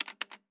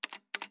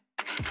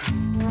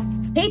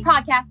Hey,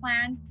 Podcast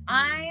Land.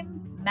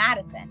 I'm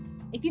Madison.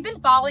 If you've been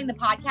following the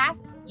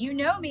podcast, you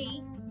know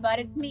me, but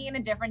it's me in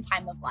a different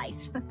time of life.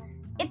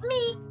 It's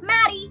me,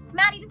 Maddie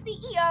the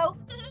CEO.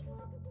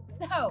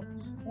 So,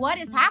 what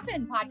has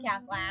happened,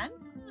 Podcast Land?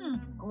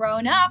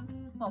 Grown up.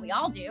 Well, we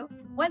all do.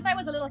 Once I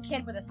was a little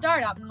kid with a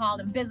startup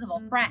called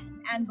Invisible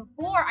Friend, and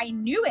before I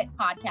knew it,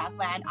 Podcast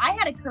Land, I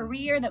had a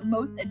career that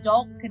most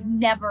adults could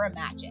never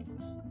imagine.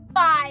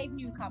 5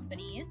 new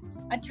companies,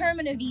 a term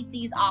in a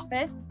VC's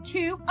office,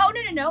 3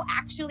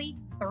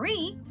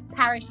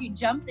 parachute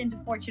jumps into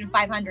Fortune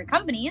 500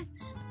 companies,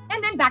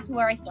 and then back to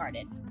where I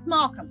started,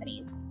 small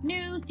companies,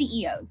 new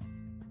CEOs.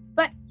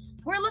 But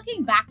we're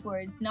looking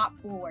backwards, not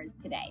forwards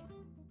today.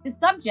 The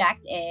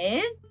subject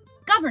is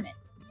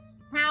governance,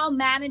 how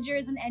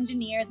managers and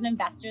engineers and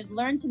investors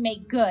learn to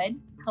make good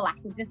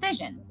collective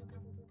decisions.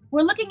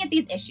 We're looking at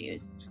these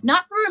issues,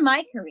 not through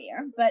my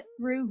career, but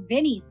through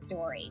Vinny's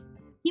story.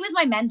 He was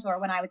my mentor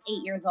when I was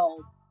 8 years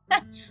old.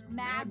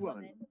 Mad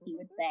woman, he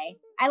would say.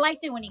 I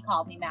liked it when he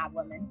called me Mad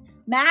Woman.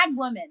 Mad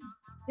Woman.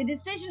 The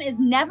decision is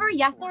never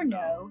yes or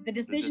no. The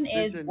decision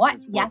is what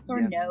yes or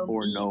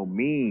no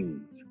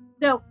means.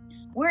 So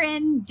we're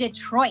in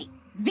Detroit,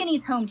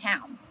 Vinny's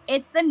hometown.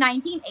 It's the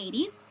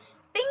 1980s.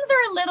 Things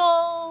are a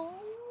little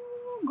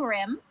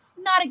grim.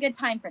 Not a good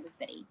time for the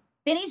city.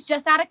 Vinny's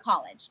just out of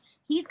college.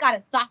 He's got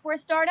a software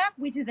startup,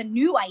 which is a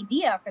new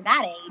idea for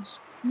that age.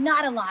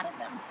 Not a lot of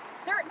them.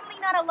 Certainly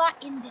not a lot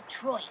in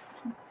Detroit.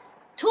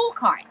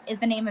 Toolcart is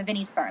the name of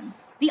Vinny's firm.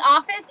 The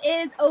office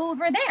is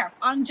over there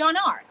on John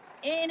R.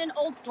 in an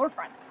old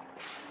storefront.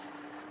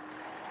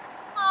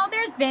 Oh,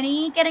 there's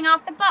Vinny getting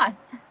off the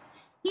bus.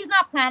 He's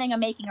not planning on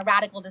making a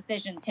radical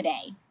decision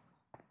today.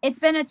 It's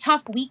been a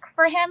tough week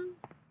for him,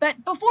 but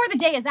before the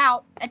day is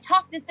out, a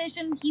tough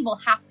decision he will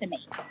have to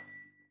make.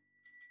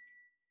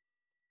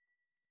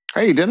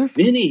 Hey, Dennis.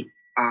 Vinny,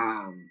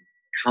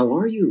 how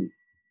are you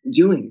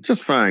doing?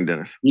 Just fine,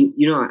 Dennis.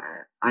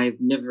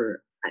 I've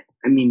never,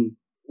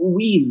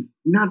 we've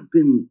not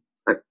been,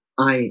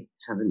 I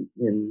haven't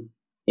been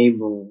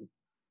able,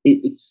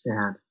 it's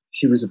sad.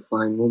 She was a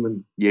fine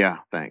woman. Yeah,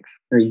 thanks.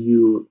 Are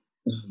you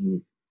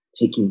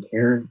taking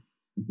care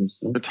of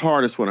yourself? It's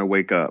hardest when I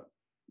wake up.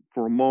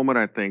 For a moment,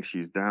 I think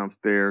she's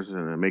downstairs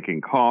and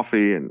making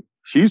coffee, and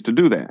she used to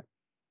do that.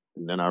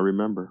 And then I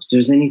remember. If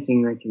there's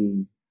anything I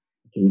can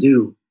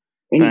do.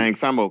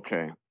 Thanks, I'm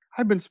okay.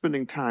 I've been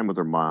spending time with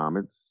her mom.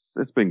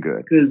 It's been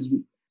good. Because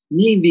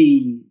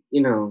maybe,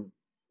 it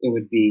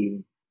would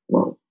be,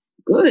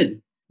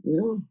 good,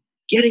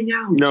 getting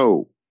out.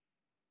 No,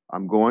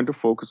 I'm going to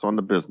focus on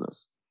the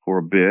business. For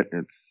a bit,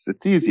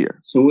 it's easier.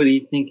 So what are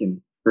you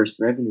thinking? First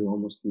revenue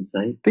almost in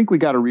sight? I think we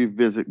got to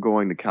revisit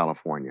going to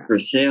California. For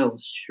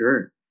sales,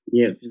 sure.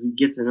 Yeah, if we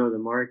get to know the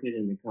market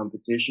and the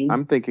competition.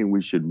 I'm thinking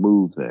we should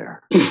move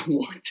there.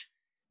 What?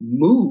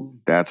 Move?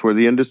 That's where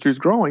the industry's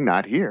growing,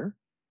 not here.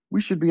 We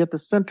should be at the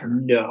center.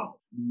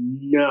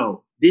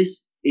 No.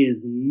 This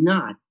is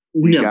not.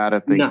 We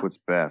gotta think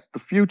what's best. The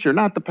future,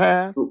 not the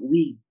past. But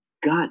we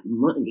got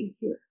money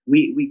here.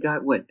 We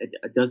got, what,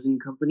 a dozen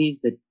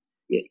companies that,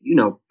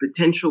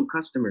 potential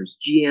customers.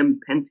 GM,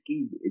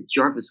 Penske,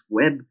 Jarvis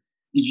Webb.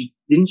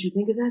 Didn't you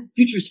think of that?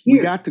 Future's here.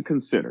 We got to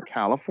consider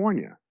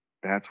California.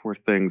 That's where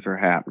things are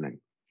happening.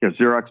 Yeah,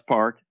 Xerox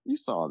Park. You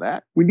saw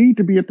that. We need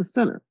to be at the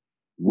center.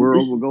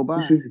 World will go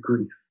by. This is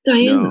grief.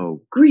 Diana,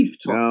 no. Grief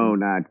talk. No,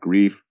 not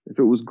grief. If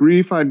it was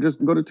grief, I'd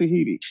just go to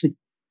Tahiti.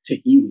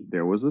 Tahiti?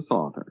 There was this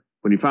author.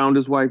 When he found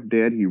his wife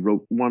dead, he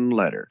wrote one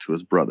letter to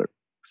his brother.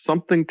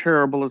 Something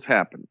terrible has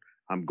happened.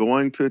 I'm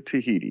going to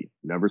Tahiti.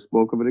 Never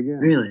spoke of it again.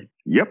 Really?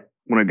 Yep.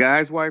 When a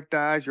guy's wife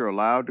dies, you're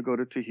allowed to go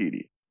to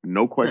Tahiti.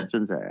 No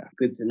questions asked.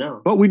 Good to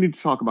know. But we need to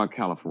talk about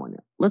California.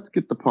 Let's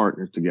get the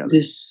partners together.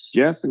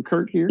 Jess and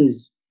Kurt here.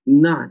 Is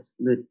not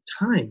the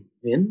time,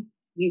 Vin.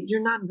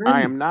 You're not ready.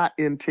 I am not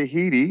in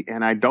Tahiti,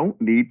 and I don't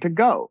need to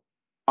go.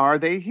 Are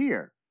they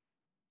here?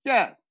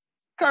 Yes.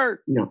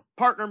 Kurt. No.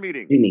 Partner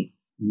meeting. Vinny.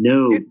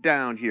 No. Get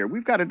down here.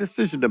 We've got a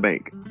decision to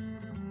make.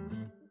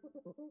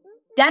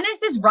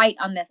 Dennis is right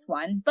on this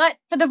one, but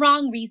for the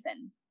wrong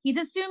reason. He's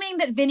assuming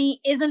that Vinny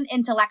isn't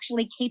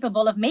intellectually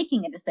capable of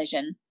making a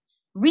decision.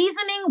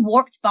 Reasoning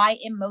warped by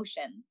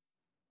emotions.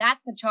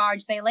 That's the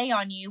charge they lay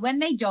on you when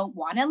they don't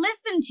want to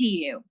listen to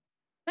you.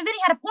 But Vinny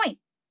had a point.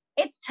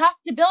 It's tough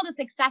to build a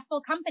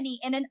successful company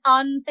in an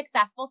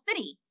unsuccessful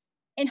city.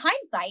 In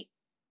hindsight,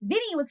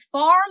 Vinny was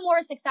far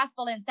more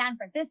successful in San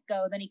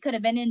Francisco than he could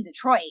have been in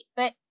Detroit,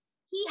 but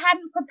he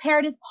hadn't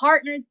prepared his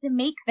partners to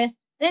make this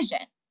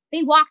decision.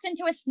 They walked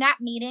into a snap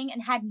meeting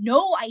and had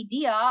no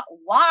idea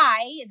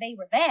why they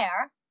were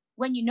there.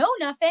 When you know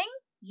nothing,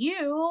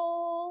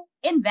 you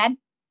invent.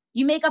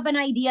 You make up an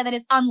idea that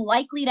is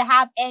unlikely to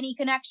have any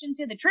connection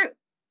to the truth.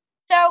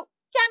 So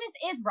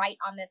Dennis is right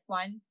on this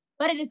one,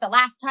 but it is the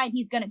last time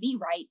he's going to be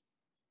right.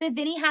 But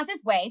Vinny has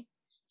his way.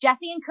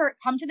 Jesse and Kurt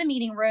come to the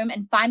meeting room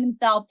and find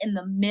themselves in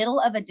the middle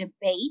of a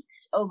debate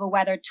over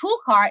whether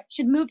Toolcart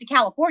should move to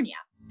California.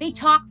 They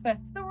talk for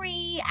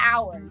 3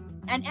 hours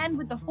and end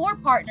with the 4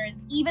 partners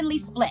evenly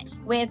split,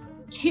 with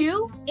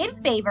 2 in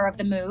favor of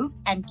the move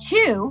and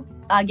 2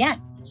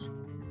 against.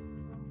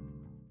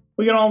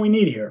 We got all we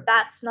need here.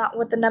 That's not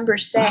what the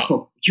numbers say.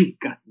 Oh, you've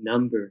got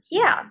numbers.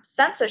 Yeah,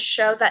 census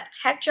show that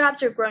tech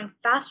jobs are growing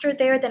faster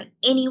there than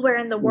anywhere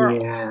in the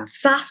world. Yeah.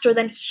 Faster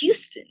than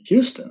Houston.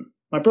 Houston?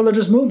 My brother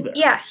just moved there.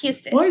 Yeah,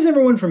 Houston. Why is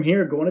everyone from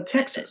here going to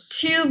Texas?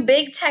 2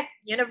 big tech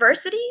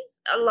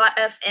universities, a lot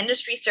of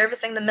industry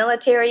servicing the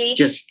military,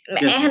 Just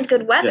and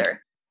good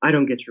weather. I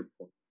don't get your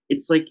point.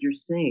 It's like you're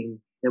saying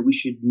that we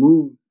should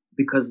move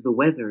because the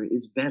weather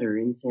is better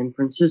in San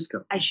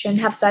Francisco. I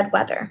shouldn't have said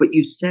weather. But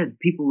you said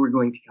people were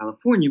going to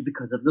California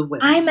because of the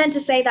weather. I meant to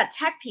say that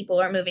tech people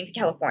are moving to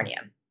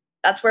California.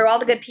 That's where all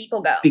the good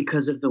people go.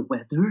 Because of the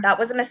weather? That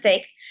was a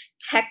mistake.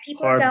 Tech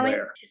people are going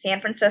Hardware. to San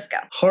Francisco.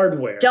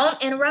 Hardware.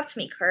 Don't interrupt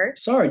me, Kurt.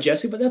 Sorry,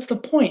 Jesse, but that's the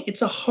point.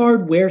 It's a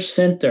hardware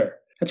center.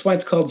 That's why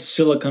it's called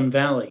Silicon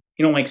Valley.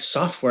 You don't like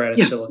software out of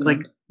Yeah, Silicon. like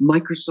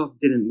Microsoft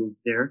didn't move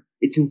there.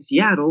 It's in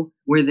Seattle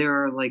where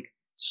there are like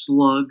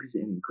slugs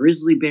and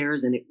grizzly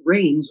bears and it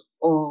rains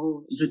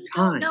all the You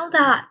time. don't know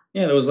that.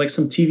 Yeah, there was like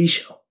some TV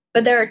show.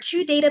 But there are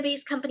 2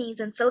 database companies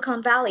in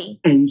Silicon Valley.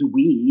 And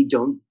we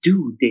don't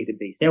do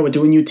databases. Yeah, we're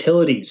doing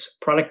utilities,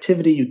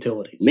 productivity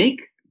utilities.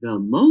 Make the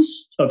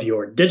most of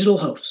your digital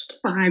host.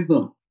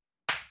 fiber.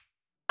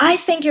 I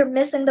think you're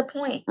missing the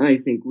point. I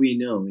think we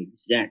know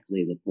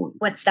exactly the point.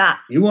 What's that?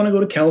 You want to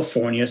go to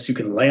California so you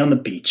can lay on the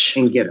beach.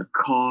 And get a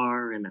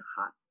car and a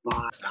hot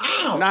box.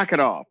 Ow! Knock it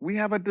off. We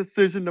have a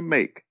decision to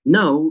make.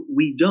 No,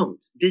 we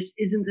don't. This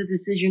isn't a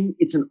decision,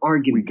 it's an We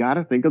argument. got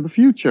to think of the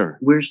future.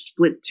 We're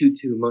split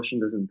 2-2. Motion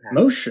doesn't pass.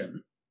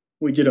 Motion.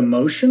 We did a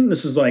motion?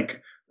 This is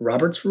like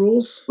Robert's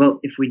rules? Well,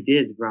 if we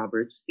did,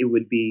 Roberts, it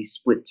would be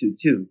split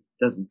 2-2.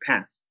 Doesn't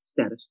pass.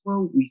 Status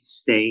quo, we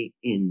stay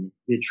in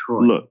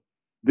Detroit. Look,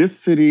 this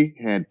city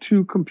had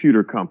 2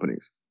 computer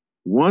companies.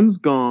 One's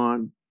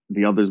gone,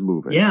 the other's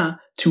moving. Yeah,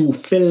 to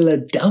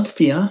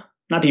Philadelphia,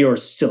 not to your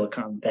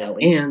Silicon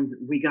Valley. And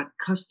we got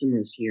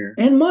customers here.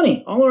 And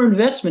money. All our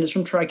investment is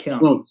from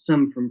Tri-County. Well,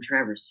 some from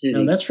Traverse City.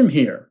 no, that's from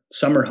here.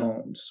 Summer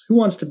homes. Who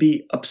wants to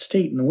be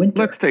upstate in the winter?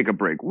 Let's take a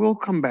break. We'll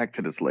come back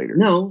to this later.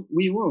 No,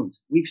 we won't.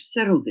 We've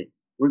settled it.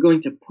 We're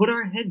going to put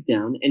our head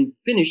down and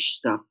finish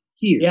stuff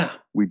here. Yeah.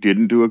 We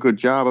didn't do a good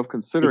job of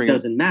considering It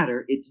doesn't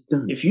matter. It's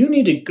done. If you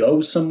need to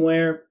go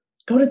somewhere,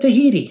 go to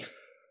Tahiti.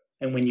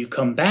 And when you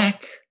come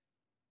back,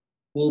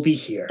 we'll be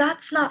here.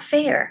 That's not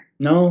fair.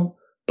 No,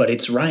 but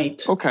it's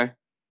right. Okay.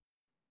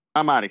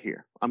 I'm out of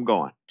here. I'm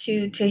going.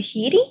 To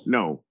Tahiti?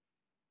 No.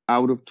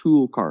 Out of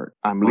Tool Cart.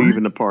 I'm What?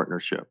 leaving the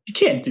partnership. You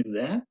can't do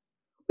that.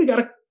 We got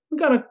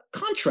a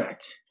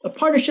contract, a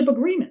partnership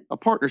agreement. A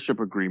partnership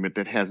agreement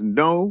that has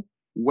no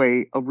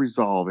way of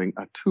resolving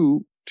a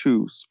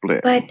 2-2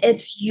 split. But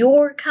it's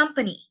your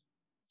company.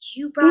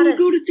 You brought Well, us.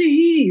 go to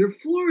Tahiti or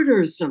Florida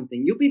or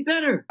something. You'll be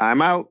better.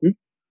 I'm out. Hmm?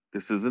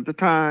 This isn't the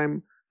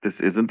time. This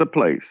isn't the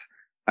place.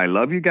 I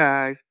love you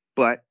guys,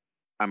 but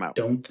I'm out.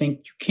 Don't think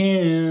you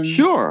can.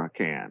 Sure, I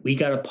can. We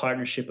got a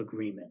partnership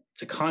agreement.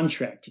 It's a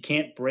contract. You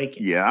can't break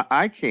it. Yeah,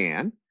 I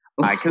can.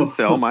 I can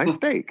sell my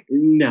stake.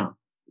 No.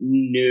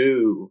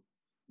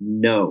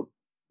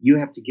 You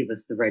have to give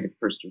us the right of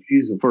first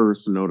refusal.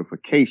 First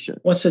notification.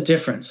 What's the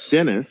difference?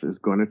 Dennis is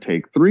going to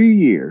take 3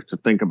 years to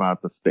think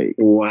about the stake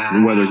Wow.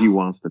 and whether he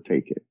wants to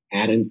take it.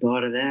 Hadn't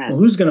thought of that. Well,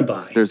 who's going to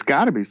buy? There's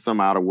got to be some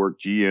out of work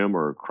GM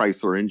or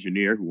Chrysler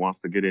engineer who wants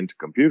to get into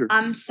computers.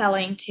 I'm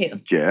selling too.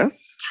 Jess?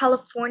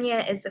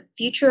 California is the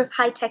future of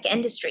high-tech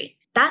industry.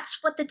 That's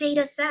what the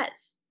data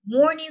says.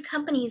 More new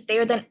companies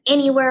there than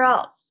anywhere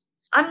else.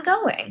 I'm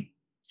going.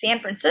 San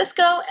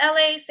Francisco,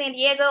 LA, San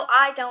Diego,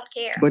 I don't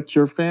care. But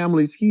your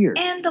family's here.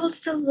 And they'll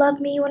still love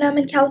me when I'm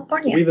in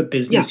California. We have a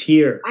business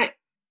here.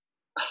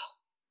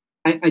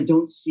 I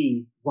don't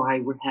see why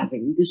we're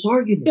having this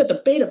argument. Yeah, the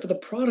beta for the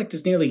product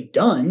is nearly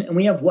done, and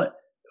we have what?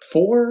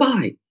 4?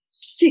 5,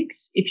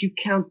 6 if you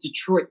count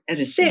Detroit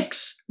Edison.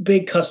 6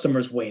 big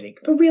customers waiting.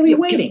 They're really Yeah,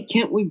 waiting.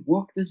 Can't we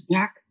walk this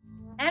back?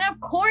 And of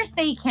course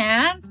they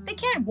can't. They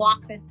can't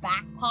walk this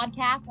back,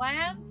 podcast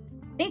land.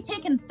 They've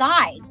taken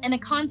sides in a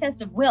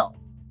contest of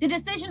wills. The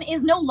decision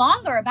is no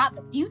longer about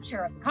the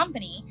future of the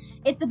company.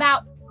 It's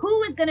about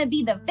who is going to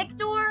be the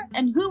victor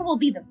and who will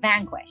be the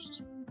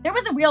vanquished. There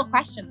was a real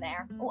question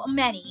there, well,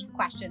 many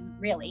questions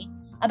really,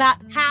 about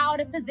how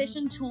to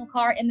position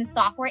Toolcart in the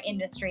software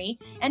industry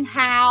and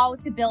how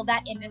to build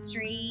that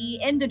industry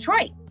in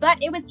Detroit.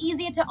 But it was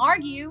easier to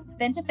argue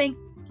than to think.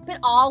 But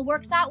all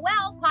works out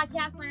well,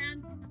 podcast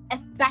land,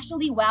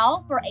 especially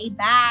well for a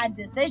bad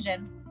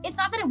decision. It's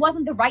not that it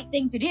wasn't the right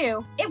thing to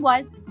do. It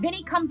was.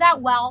 Vinny comes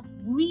out well,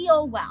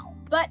 real well.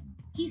 But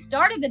he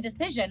started the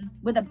decision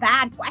with a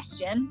bad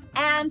question,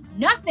 and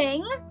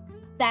nothing,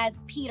 says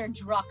Peter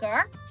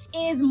Drucker,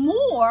 is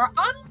more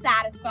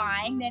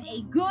unsatisfying than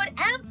a good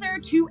answer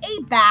to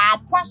a bad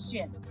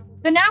question.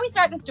 So now we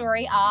start the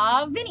story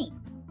of Vinny.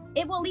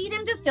 It will lead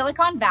him to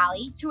Silicon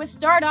Valley to a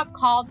startup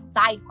called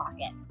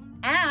SidePocket,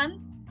 and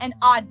an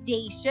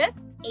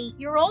audacious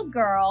 8-year-old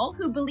girl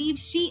who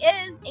believes she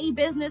is a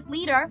business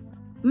leader.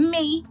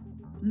 Me,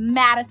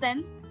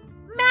 Madison,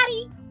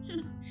 Maddie.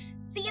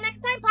 See you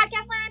next time,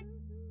 Podcast Land.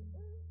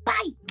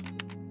 Bye.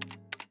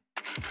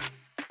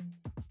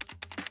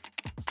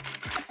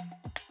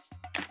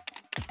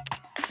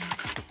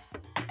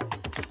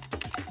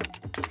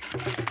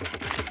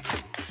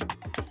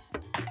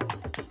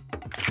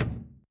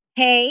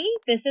 Hey,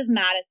 this is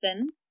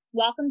Madison.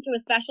 Welcome to a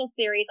special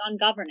series on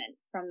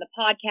governance from the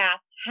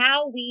podcast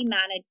How We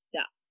Manage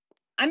Stuff.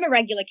 I'm a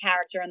regular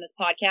character on this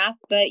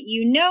podcast, but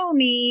you know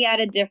me at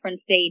a different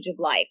stage of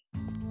life.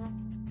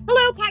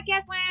 Hello,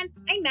 Podcast Land.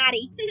 I'm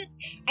Maddie.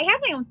 I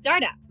have my own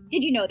startup.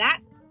 Did you know that?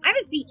 I'm a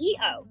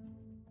CEO.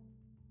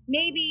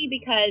 Maybe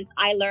because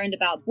I learned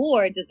about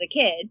boards as a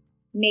kid,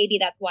 maybe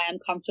that's why I'm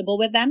comfortable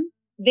with them.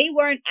 They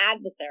weren't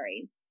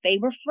adversaries. They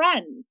were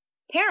friends.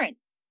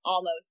 Parents,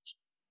 almost.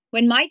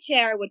 When my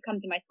chair would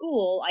come to my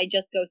school, I'd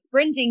just go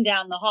sprinting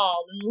down the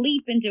hall and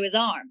leap into his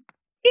arms.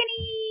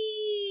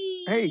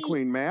 Vinny! Hey,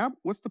 Queen Mab,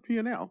 what's the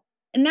P&L?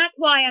 And that's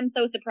why I'm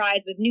so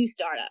surprised with new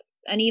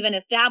startups and even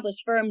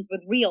established firms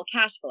with real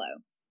cash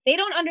flow. They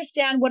don't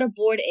understand what a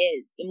board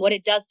is and what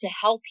it does to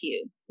help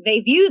you. They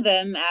view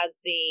them as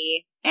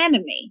the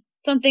enemy,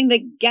 something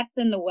that gets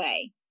in the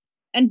way.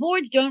 And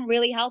boards don't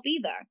really help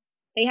either.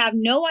 They have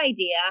no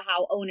idea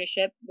how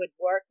ownership would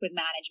work with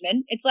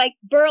management. It's like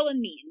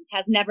Berlin Means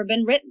has never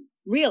been written,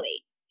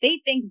 really. They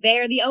think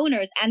they're the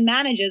owners and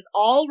managers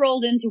all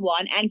rolled into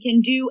one and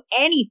can do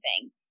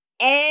anything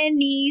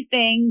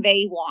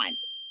they want.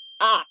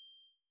 Ah,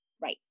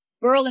 right.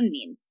 Berlin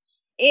Means.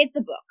 It's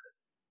a book.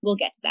 We'll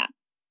get to that.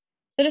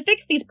 So to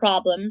fix these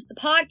problems, the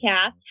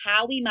podcast,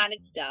 How We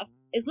Manage Stuff,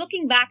 is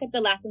looking back at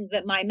the lessons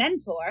that my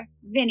mentor,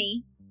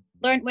 Vinny,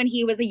 learned when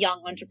he was a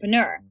young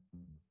entrepreneur.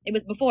 It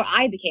was before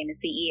I became a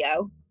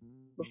CEO.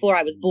 Before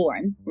I was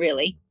born,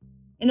 really.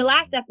 In the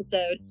last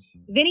episode,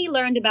 Vinny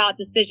learned about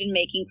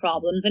decision-making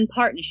problems and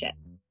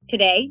partnerships.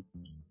 Today,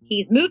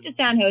 he's moved to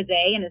San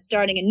Jose and is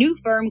starting a new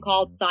firm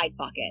called Side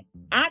Pocket.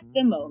 At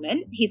the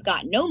moment, he's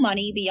got no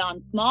money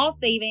beyond small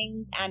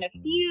savings and a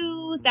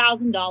few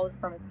 $1,000s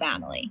from his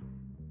family.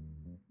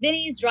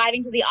 Vinny's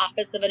driving to the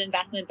office of an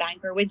investment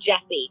banker with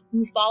Jesse,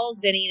 who followed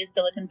Vinny to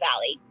Silicon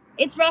Valley.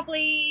 It's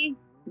roughly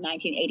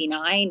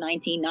 1989,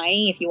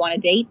 1990, if you want to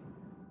date.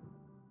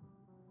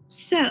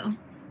 So,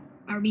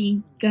 are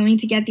we going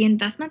to get the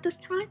investment this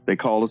time? They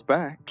called us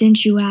back.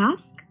 Didn't you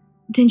ask?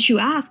 Didn't you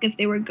ask if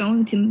they were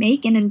going to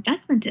make an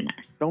investment in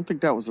us? Don't think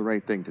that was the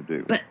right thing to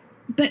do. But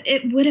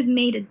it would have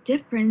made a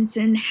difference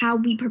in how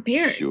we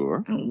prepared.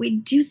 Sure.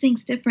 We'd do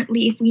things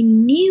differently if we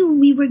knew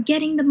we were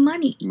getting the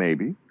money.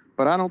 Maybe.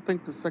 But I don't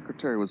think the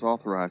secretary was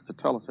authorized to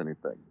tell us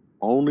anything.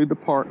 Only the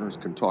partners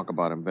can talk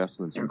about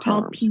investments They're and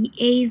called terms.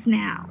 PAs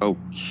now.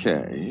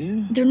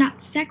 Okay. They're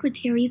not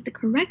secretaries. The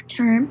correct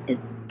term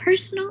is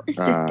personal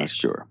assistant.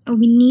 Sure.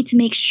 We need to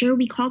make sure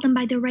we call them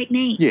by their right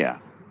name. Yeah.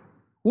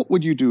 What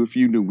would you do if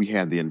you knew we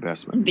had the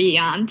investment?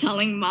 Beyond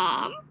telling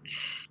Mom.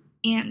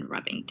 And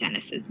rubbing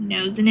Dennis's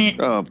nose in it.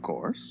 Of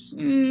course.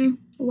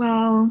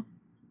 Well,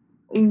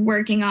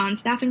 working on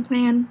staffing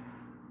plan.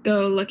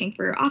 Go looking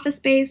for office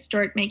space.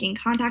 Start making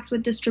contacts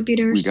with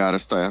distributors. We got a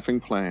staffing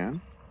plan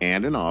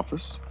and an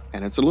office,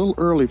 and it's a little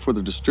early for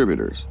the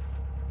distributors.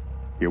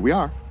 Here we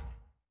are.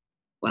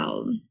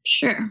 Well,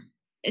 sure.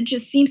 It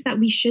just seems that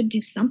we should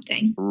do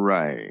something.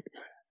 Right.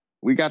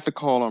 We got the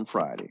call on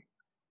Friday.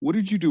 What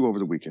did you do over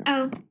the weekend?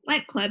 Oh,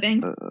 went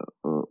clubbing.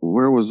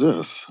 Where was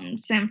this? In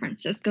San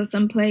Francisco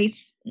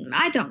someplace.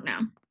 I don't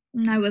know.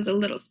 I was a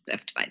little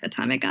spiffed by the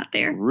time I got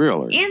there.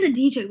 Really? And the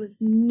DJ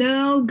was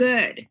no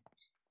good.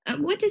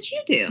 What did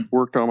you do?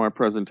 Worked on my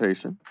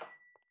presentation.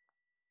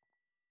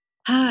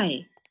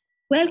 Hi.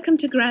 Welcome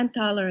to Grand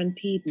Thaler and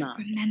Piedmont.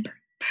 Remember,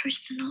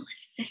 personal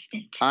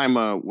assistant. I'm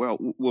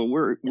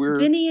we're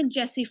Vinny and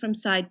Jesse from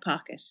Side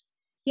Pocket.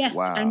 Yes,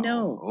 wow. I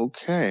know.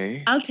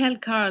 Okay. I'll tell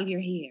Carl you're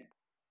here.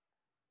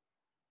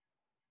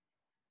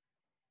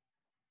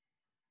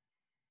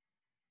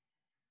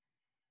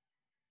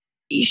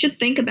 You should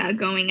think about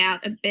going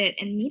out a bit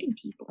and meeting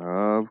people.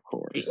 Of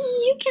course.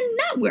 You can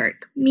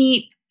network,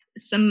 meet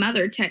some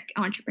other tech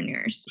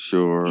entrepreneurs.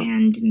 Sure.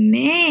 And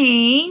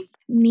may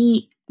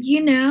meet,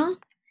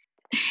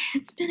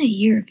 it's been a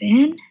year,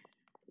 Vin.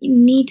 You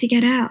need to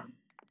get out.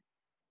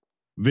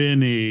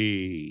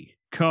 Vinny,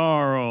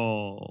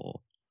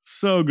 Carl,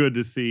 so good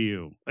to see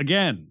you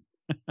again.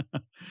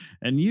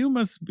 And you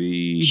must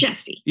be...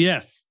 Jesse.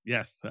 Yes.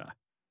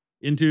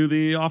 Into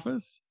the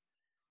office?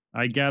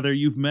 I gather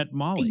you've met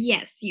Molly.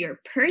 Yes, your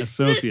person.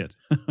 Associate.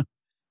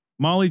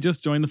 Molly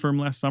just joined the firm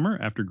last summer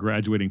after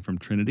graduating from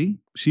Trinity.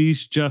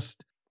 She's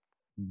just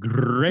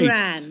great.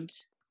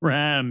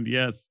 Grand,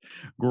 yes.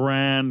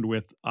 Grand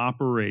with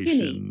operations.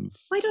 Vinny,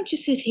 why don't you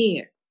sit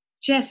here?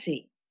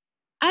 Jesse,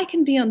 I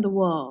can be on the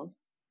wall.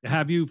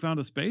 Have you found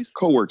a space?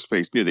 Co-work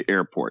space near the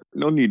airport.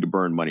 No need to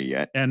burn money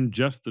yet. And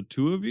just the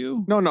two of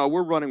you? No,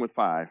 we're running with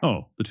 5.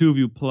 Oh, the two of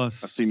you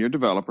plus... A senior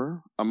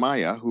developer,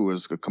 Amaya, who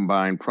is a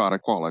combined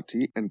product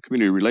quality and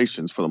community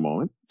relations for the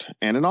moment,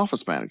 and an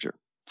office manager,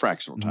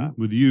 fractional time.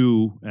 With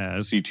you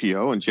as...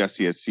 CTO and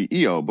Jesse as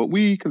CEO, but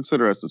we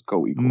consider us as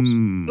co-equals.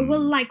 We'll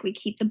likely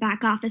keep the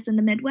back office in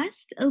the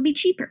Midwest. It'll be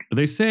cheaper.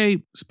 They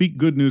say speak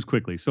good news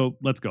quickly, so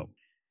let's go.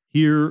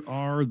 Here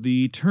are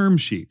the term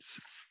sheets.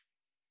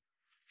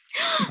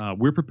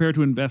 We're prepared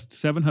to invest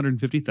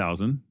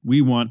 $750,000.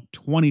 We want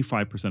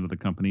 25% of the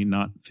company,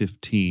 not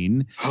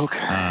 15.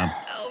 Okay.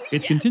 Oh,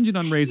 It's contingent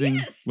on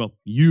raising,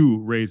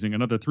 you raising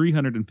another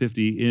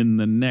 350 in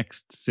the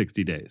next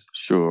 60 days.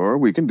 Sure,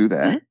 we can do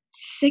that.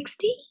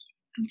 60?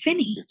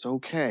 Vinny. It's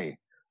okay.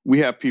 We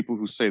have people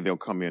who say they'll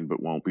come in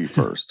but won't be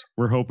first.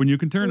 We're hoping you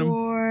can turn them.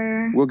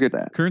 Or... We'll get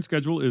that. Current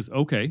schedule is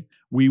okay.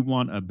 We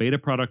want a beta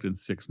product in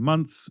 6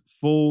 months,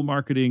 full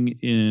marketing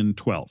in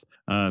 12.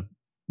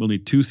 We'll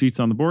need 2 seats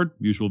on the board,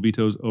 usual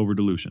vetoes over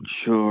dilution.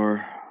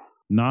 Sure.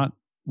 Not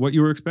what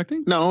you were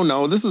expecting?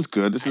 No, this is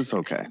good. This is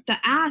okay. The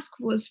ask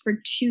was for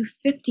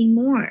 250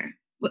 more.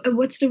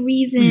 What's the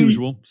reason? The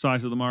usual.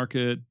 Size of the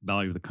market,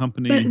 value of the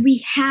company. But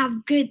we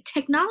have good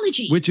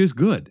technology. Which is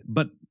good,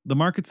 but the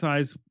market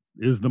size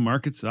is the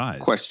market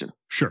size. Question.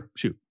 Sure,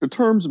 shoot. The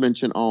terms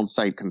mention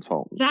on-site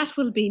consultant. That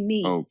will be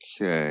me.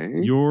 Okay.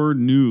 You're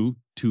new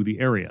to the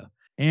area,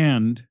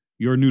 and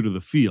you're new to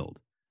the field,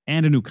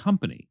 and a new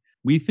company.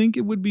 We think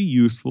it would be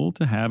useful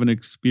to have an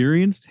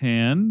experienced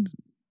hand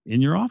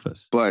in your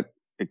office. But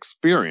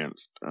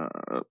experienced.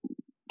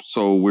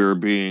 So we're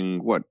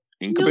being,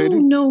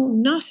 incubated? No,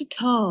 not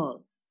at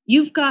all.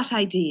 You've got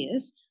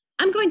ideas.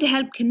 I'm going to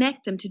help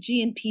connect them to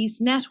G&P's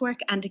network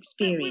and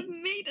experience.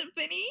 We've made it,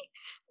 Vinny.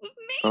 We've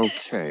made it.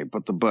 Okay,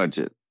 but the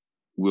budget.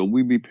 Will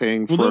we be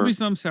paying for... Will there be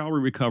some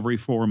salary recovery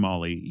for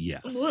Molly?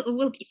 Yes.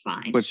 We'll be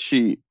fine. But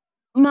she...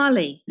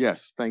 Molly.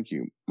 Yes, thank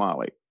you,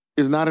 Molly.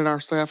 Is not in our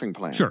staffing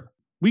plan. Sure.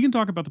 We can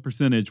talk about the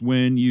percentage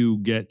when you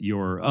get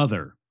your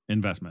other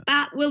investment.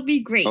 That will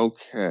be great.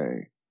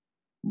 Okay.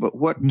 But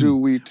what do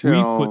we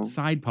tell... We put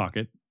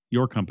SidePocket,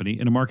 your company,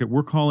 in a market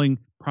we're calling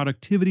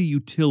productivity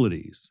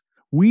utilities.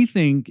 We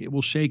think it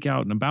will shake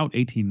out in about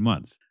 18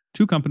 months.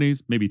 2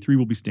 companies, maybe 3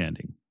 will be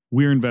standing.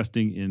 We're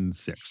investing in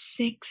 6.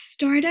 6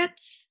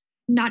 startups?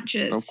 Not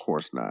just... Of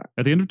course not.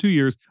 At the end of 2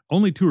 years,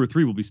 only 2 or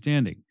 3 will be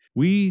standing.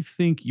 We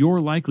think you're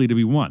likely to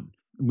be one.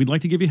 We'd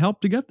like to give you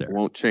help to get there.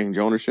 Won't change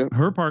ownership?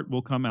 Her part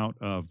will come out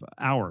of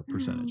our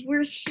percentage.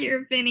 We're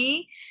here,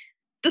 Vinny.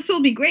 This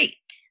will be great.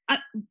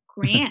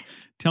 Grant.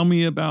 Tell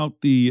me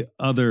about the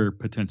other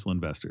potential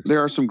investors.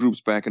 There are some groups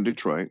back in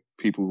Detroit,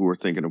 people who are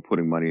thinking of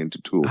putting money into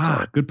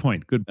Toolcard. Good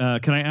point. Good.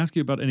 Can I ask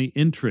you about any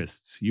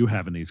interests you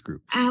have in these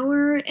groups?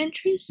 Our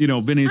interests?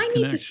 Vinny's I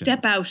need to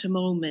step out a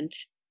moment.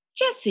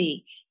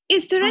 Jessie,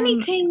 is there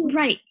anything...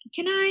 Right.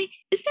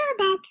 Is there a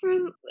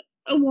bathroom,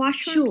 a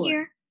washroom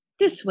here?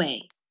 This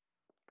way.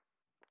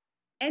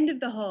 End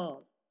of the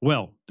hall.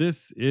 Well,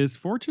 this is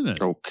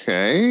fortunate.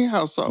 Okay,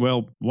 how so?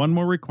 Well, one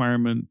more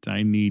requirement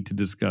I need to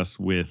discuss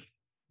with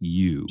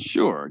you.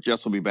 Sure,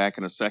 Jess will be back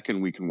in a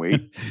second. We can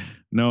wait.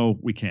 No,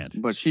 we can't.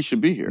 But she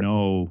should be here.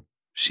 No,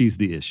 she's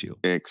the issue.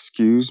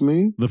 Excuse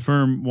me? The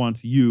firm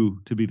wants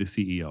you to be the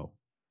CEO,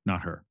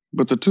 not her.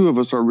 But the 2 of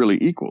us are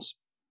really equals,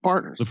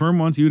 partners. The firm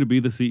wants you to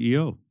be the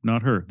CEO,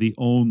 not her, the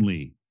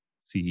only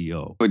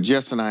CEO. But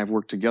Jess and I have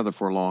worked together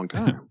for a long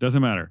time.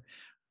 Doesn't matter.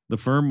 The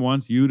firm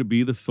wants you to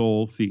be the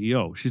sole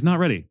CEO. She's not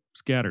ready,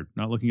 scattered,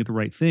 not looking at the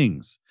right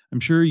things.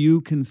 I'm sure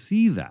you can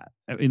see that.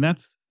 I mean,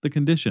 that's the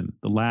condition,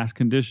 the last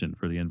condition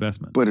for the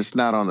investment. But it's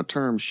not on the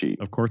term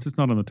sheet. Of course, it's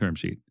not on the term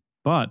sheet.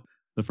 But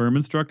the firm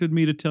instructed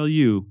me to tell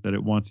you that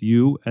it wants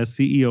you as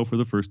CEO for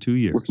the first 2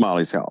 years. With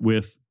Molly's help.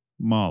 With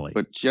Molly.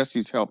 But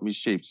Jesse's helped me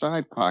shape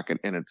SidePocket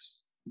and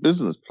its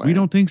business plan. We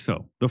don't think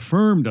so. The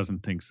firm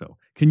doesn't think so.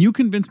 Can you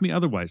convince me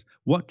otherwise?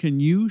 What can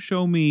you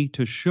show me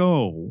to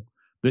show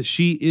that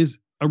she is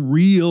a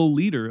real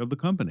leader of the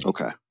company?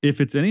 Okay.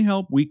 If it's any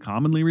help, we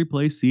commonly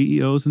replace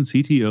CEOs and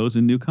CTOs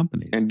in new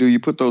companies. And do you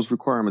put those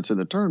requirements in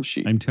the term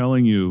sheet? I'm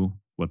telling you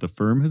what the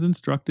firm has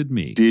instructed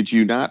me. Did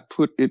you not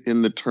put it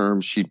in the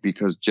term sheet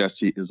because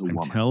Jessie is a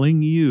woman? I'm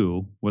telling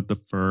you what the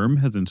firm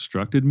has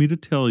instructed me to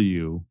tell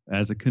you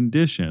as a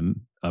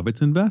condition of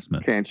its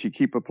investment. Can she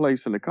keep a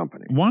place in the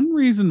company? One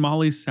reason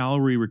Molly's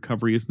salary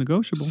recovery is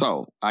negotiable.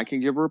 So I can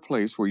give her a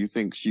place where you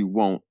think she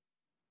won't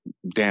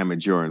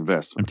damage your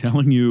investment. I'm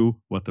telling you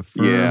what the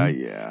firm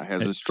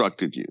has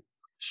instructed you.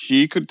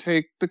 She could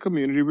take the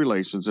community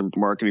relations and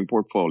marketing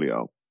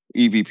portfolio,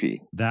 EVP.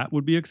 That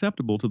would be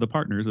acceptable to the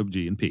partners of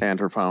G&P. And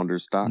her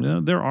founder's stock.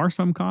 There are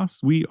some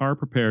costs we are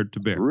prepared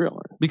to bear.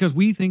 Really? Because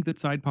we think that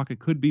SidePocket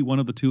could be one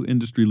of the 2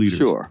 industry leaders.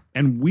 Sure.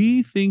 And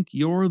we think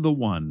you're the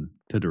one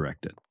to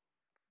direct it.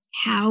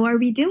 How are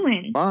we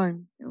doing?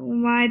 Fine.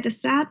 Why the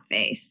sad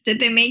face? Did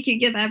they make you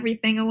give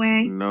everything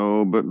away?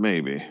 No, but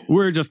maybe.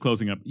 We're just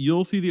closing up.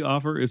 You'll see the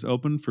offer is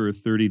open for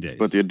 30 days.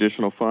 But the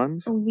additional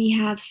funds? We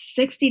have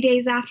 60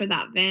 days after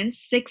that, Vin.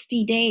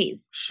 60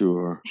 days.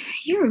 Sure.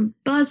 You're a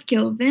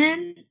buzzkill,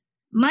 Vin.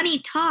 Money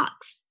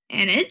talks.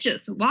 And it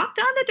just walked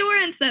on the door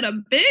and said a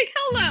big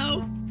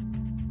hello.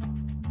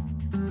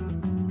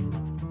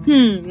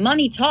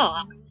 Money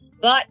talks,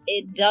 but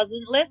it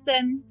doesn't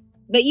listen.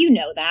 But you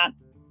know that.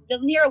 It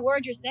doesn't hear a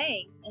word you're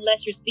saying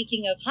unless you're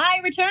speaking of high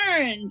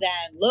returns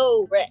and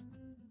low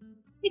risks.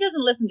 It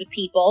doesn't listen to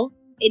people.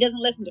 It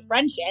doesn't listen to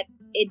friendship.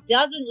 It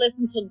doesn't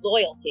listen to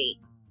loyalty.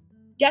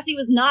 Jesse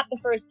was not the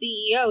first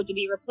CEO to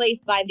be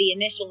replaced by the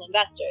initial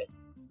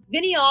investors.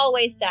 Vinny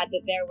always said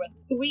that there were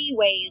 3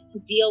 ways to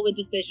deal with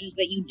decisions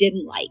that you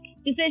didn't like.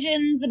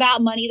 Decisions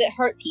about money that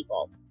hurt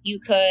people. You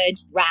could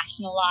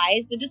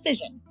rationalize the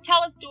decision.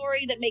 Tell a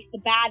story that makes the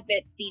bad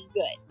bits seem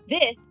good.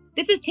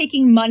 This is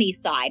taking money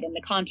side in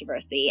the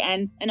controversy,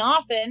 and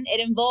often it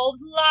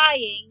involves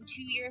lying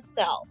to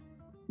yourself.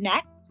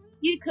 Next,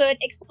 you could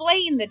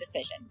explain the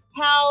decision.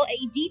 Tell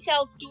a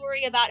detailed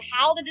story about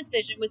how the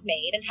decision was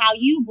made and how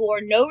you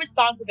bore no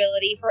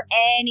responsibility for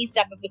any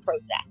step of the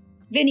process.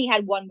 Vinny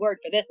had one word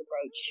for this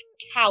approach: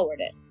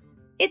 cowardice.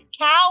 It's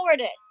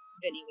cowardice,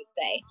 Vinny would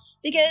say,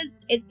 because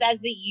it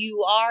says that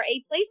you are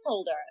a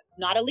placeholder,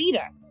 not a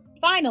leader.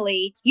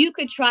 Finally, you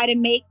could try to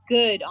make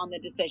good on the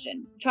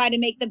decision. Try to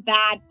make the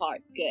bad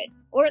parts good,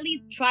 or at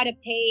least try to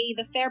pay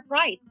the fair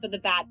price for the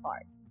bad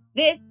parts.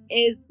 This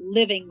is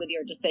living with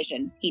your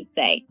decision, he'd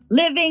say.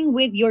 Living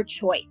with your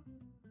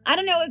choice. I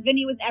don't know if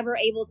Vinny was ever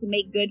able to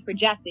make good for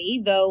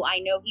Jessie, though I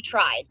know he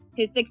tried.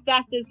 His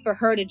success is for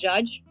her to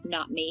judge,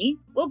 not me.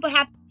 Well,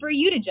 perhaps for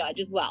you to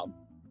judge as well.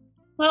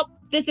 Well,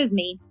 this is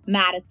me,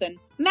 Madison.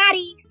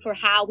 Maddie, for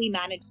How We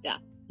Manage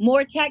Stuff.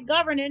 More tech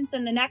governance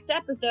in the next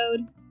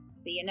episode.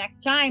 See you next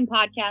time,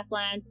 Podcast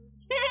Land.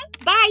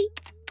 Bye!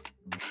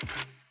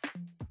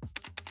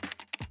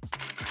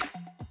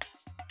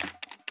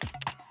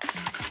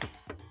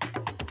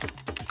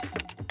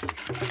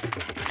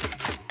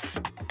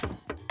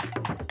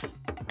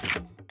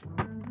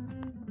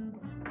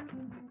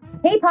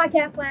 Hey,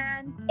 Podcast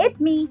Land. It's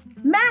me,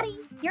 Maddie,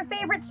 your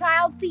favorite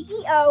child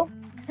CEO,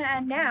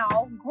 and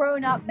now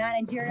grown-up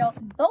managerial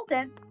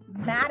consultant,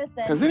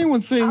 Madison. Has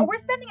anyone seen? We're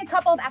spending a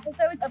couple of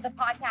episodes of the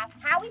podcast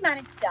How We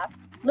Manage Stuff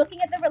looking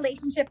at the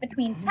relationship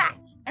between tech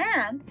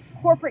and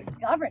corporate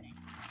governance.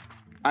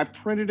 I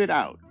printed it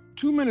out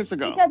 2 minutes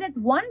ago. Because it's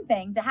one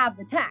thing to have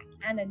the tech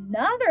and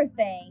another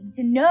thing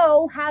to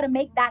know how to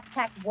make that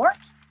tech work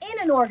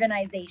in an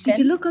organization. Did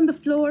you look on the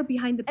floor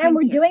behind the printer? And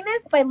we're doing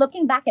this by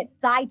looking back at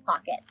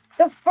SidePocket,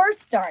 the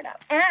first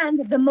startup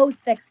and the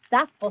most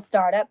successful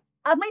startup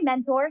of my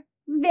mentor,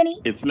 Vinny.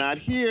 It's not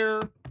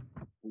here.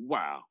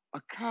 Wow,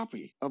 a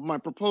copy of my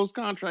proposed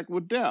contract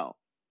with Dell.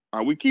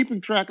 Are we keeping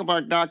track of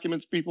our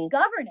documents, people?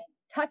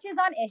 Governance touches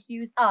on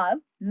issues of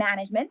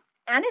management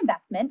and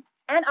investment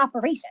and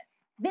operations.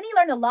 Vinny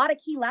learned a lot of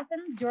key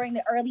lessons during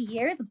the early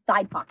years of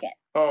SidePocket.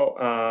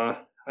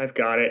 I've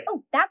got it.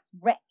 Oh, that's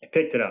Rick. I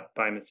picked it up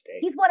by mistake.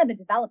 He's one of the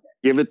developers.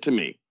 Give it to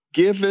me.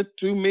 Give it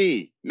to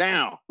me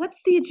now. What's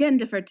the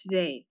agenda for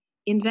today?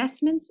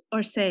 Investments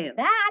or sales?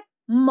 That's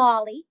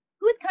Molly,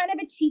 who's kind of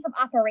a chief of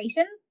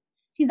operations.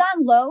 She's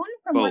on loan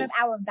from one of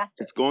our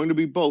investors. It's going to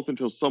be both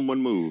until someone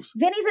moves.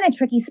 Vinny's in a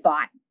tricky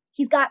spot.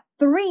 He's got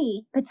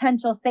 3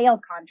 potential sales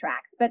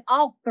contracts, but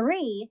all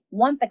 3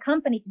 want the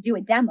company to do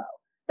a demo.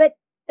 But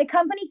the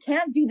company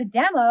can't do the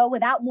demo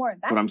without more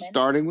investment. But I'm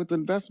starting with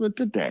investment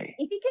today.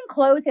 If he can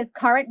close his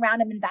current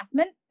round of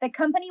investment, the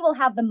company will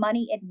have the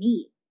money it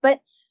needs.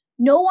 But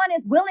no one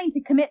is willing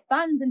to commit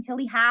funds until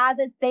he has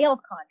a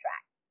sales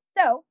contract.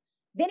 So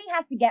Vinny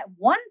has to get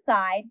one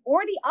side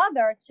or the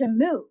other to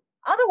move.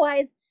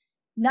 Otherwise,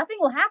 nothing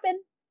will happen,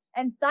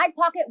 and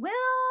SidePocket will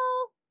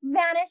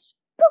vanish,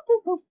 poof,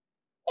 poof, poof,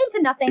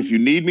 into nothing. If you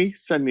need me,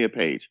 send me a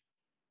page.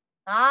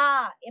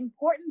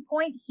 Important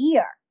point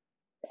here.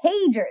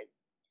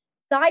 Pagers.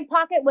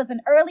 SidePocket was an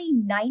early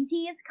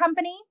 90s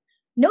company.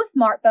 No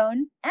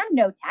smartphones and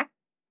no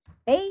texts.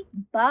 They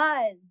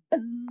buzzed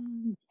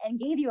and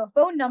gave you a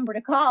phone number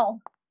to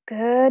call.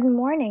 Good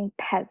morning,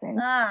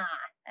 peasants.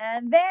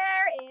 And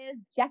there is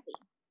Jessie,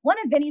 one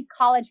of Vinny's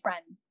college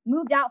friends,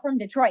 moved out from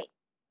Detroit.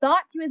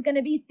 Thought she was going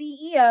to be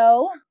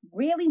CEO,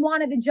 really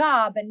wanted the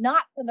job, but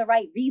not for the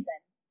right reasons.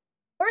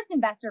 First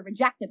investor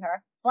rejected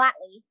her,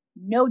 flatly,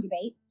 no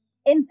debate,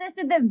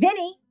 insisted that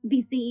Vinny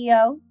be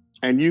CEO.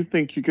 And you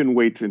think you can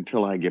wait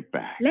until I get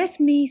back? Let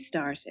me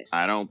start it.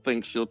 I don't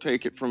think she'll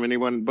take it from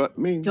anyone but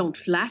me. Don't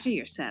flatter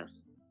yourself.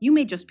 You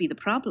may just be the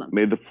problem.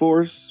 May the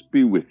force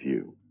be with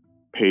you.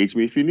 Page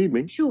me if you need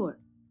me. Sure.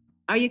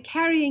 Are you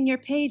carrying your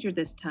pager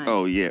this time?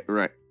 Oh, yeah,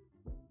 right.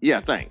 Yeah,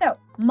 thanks. So,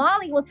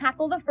 Molly will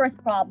tackle the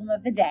first problem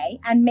of the day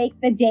and make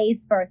the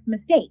day's first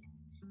mistake.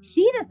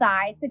 She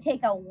decides to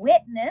take a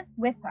witness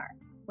with her.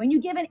 When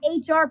you give an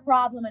HR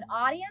problem an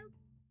audience,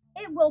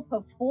 it will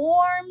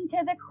perform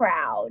to the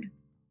crowd.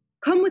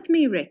 Come with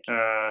me, Rick.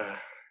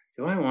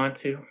 Do I want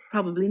to?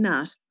 Probably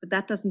not, but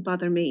that doesn't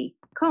bother me.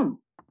 Come.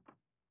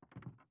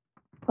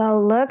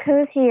 Well, look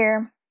who's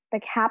here. The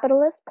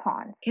capitalist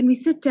pawns. Can we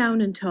sit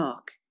down and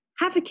talk?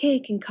 Have a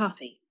cake and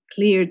coffee.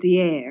 Cleared the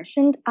air.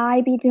 Shouldn't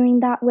I be doing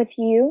that with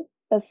you?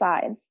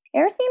 Besides,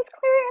 air seems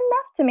clear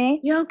enough to me.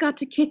 You all got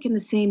to kick in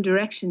the same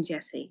direction,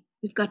 Jessie.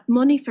 We've got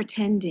money for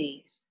 10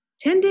 days.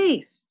 10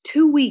 days.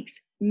 2 weeks,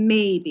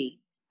 maybe.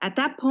 At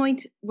that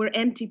point, we're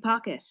empty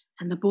pocket,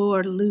 and the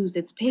board will lose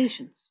its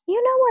patience.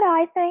 You know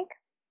what I think?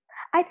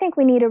 I think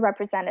we need a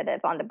representative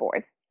on the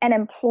board. An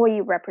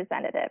employee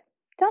representative.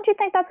 Don't you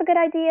think that's a good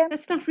idea?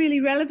 That's not really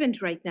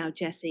relevant right now,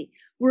 Jessie.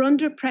 We're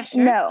under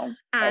pressure. No,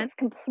 and it's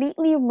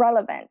completely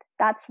relevant.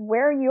 That's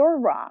where you're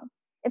wrong.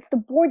 It's the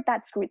board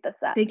that screwed this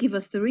up. They give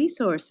us the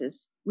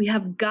resources. We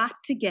have got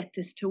to get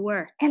this to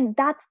work. And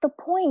that's the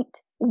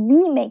point.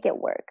 We make it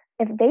work.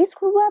 If they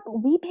screw up,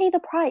 we pay the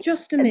price.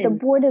 Just a minute. The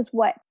board is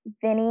what?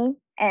 Vinny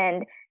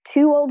and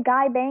 2 old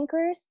guy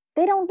bankers?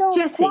 They don't know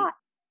Jesse, squat.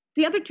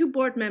 the other 2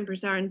 board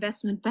members are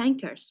investment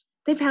bankers.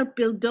 They've helped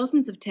build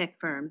dozens of tech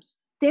firms.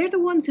 They're the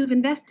ones who've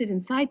invested in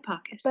Side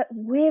Pocket. But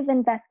we've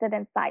invested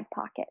in Side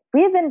Pocket.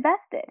 We've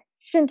invested.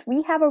 Shouldn't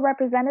we have a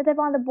representative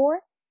on the board?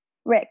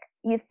 Rick,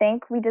 you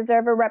think we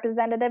deserve a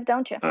representative,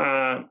 don't you?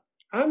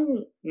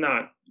 I'm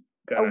not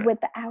gonna. With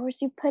the hours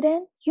you put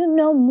in, you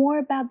know more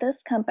about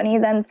this company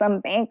than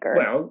some banker.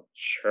 Well,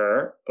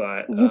 sure,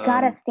 but You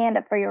gotta stand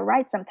up for your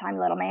rights sometime,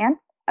 little man.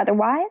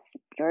 Otherwise,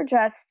 you're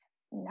just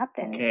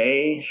nothing.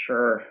 Okay,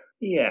 sure.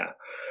 Yeah.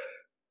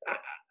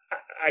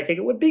 I think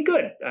it would be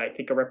good. I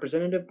think a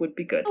representative would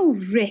be good. Oh,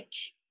 Rick,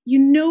 you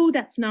know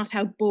that's not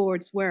how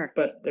boards work.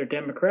 But they're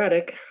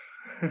democratic.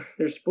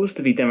 They're supposed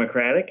to be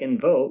democratic and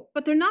vote.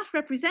 But they're not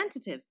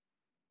representative.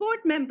 Board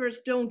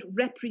members don't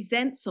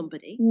represent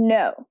somebody.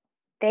 No,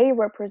 they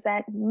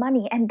represent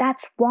money, and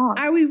that's wrong.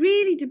 Are we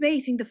really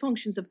debating the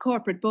functions of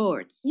corporate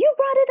boards? You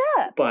brought it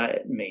up.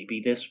 But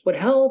maybe this would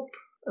help.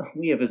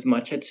 We have as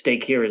much at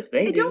stake here as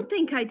they do. I don't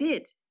think I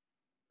did.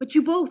 But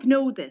you both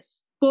know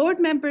this.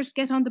 Board members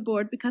get on the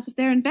board because of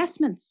their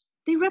investments.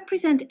 They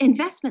represent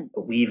investments.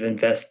 We've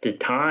invested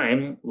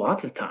time,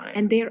 lots of time.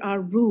 And there are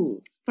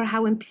rules for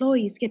how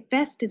employees get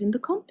vested in the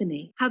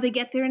company, how they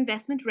get their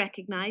investment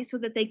recognized so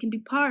that they can be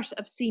part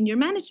of senior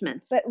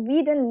management. But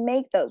we didn't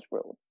make those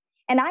rules.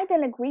 And I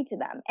didn't agree to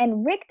them.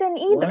 And Rick didn't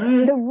either.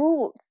 What? The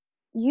rules.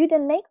 You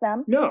didn't make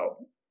them. No,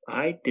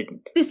 I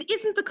didn't. This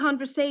isn't the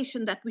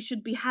conversation that we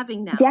should be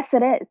having now. Yes,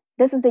 it is.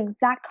 This is the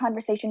exact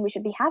conversation we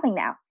should be having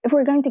now. If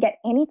we're going to get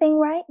anything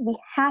right, we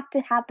have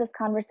to have this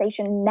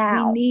conversation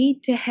now. We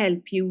need to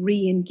help you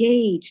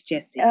re-engage,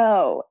 Jesse.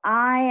 Oh,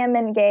 I am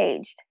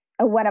engaged.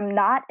 What I'm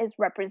not is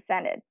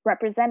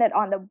represented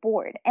on the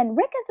board. And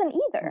Rick isn't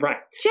either. Right.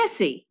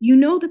 Jesse, you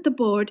know that the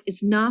board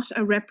is not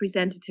a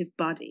representative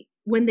body.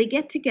 When they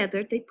get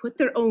together, they put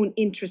their own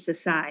interests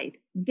aside.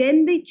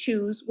 Then they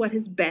choose what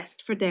is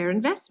best for their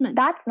investment.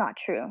 That's not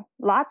true.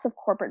 Lots of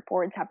corporate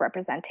boards have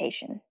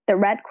representation. The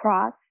Red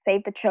Cross,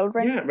 Save the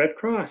Children. Yeah, Red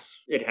Cross.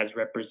 It has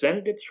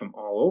representatives from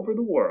all over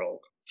the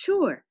world.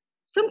 Sure.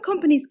 Some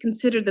companies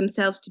consider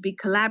themselves to be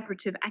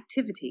collaborative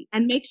activity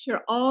and make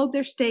sure all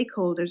their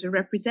stakeholders are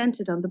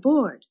represented on the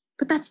board.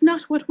 But that's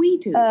not what we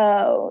do.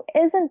 Oh,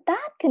 isn't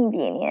that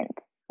convenient?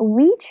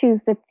 We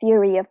choose the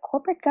theory of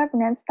corporate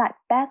governance that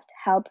best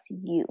helps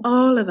you.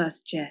 All of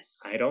us,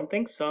 Jess. I don't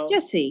think so.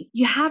 Jesse,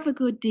 you have a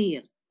good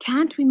deal.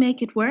 Can't we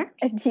make it work?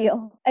 A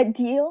deal? A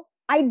deal?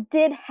 I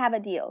did have a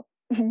deal.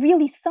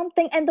 Really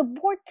something, and the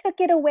board took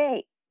it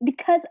away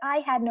because I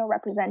had no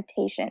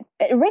representation.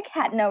 Rick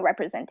had no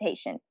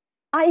representation.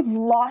 I've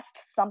lost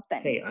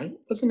something. Hey, I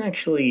wasn't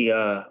actually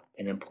an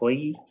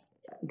employee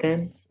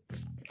then,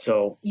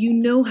 so... You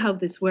know how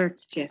this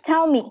works, Jesse.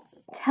 Tell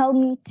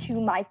me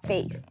to my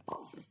face.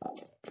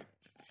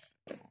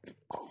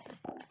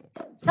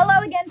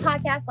 Hello again,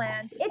 Podcast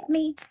Land. It's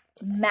me,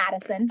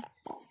 Madison.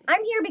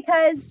 I'm here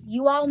because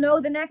you all know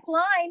the next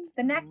line,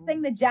 the next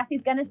thing that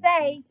Jesse's gonna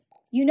say.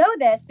 You know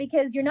this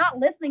because you're not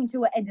listening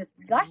to a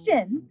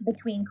discussion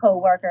between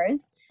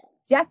co-workers.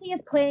 Jesse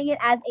is playing it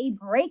as a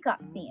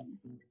breakup scene.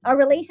 A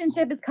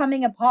relationship is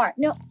coming apart.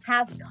 No,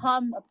 has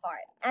come apart.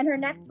 And her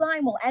next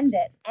line will end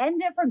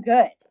it for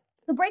good.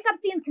 So breakup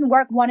scenes can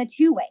work one of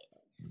 2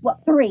 ways. Well,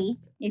 3,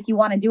 if you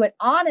want to do it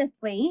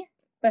honestly,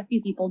 but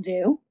few people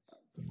do.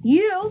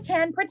 You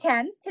can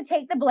pretend to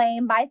take the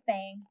blame by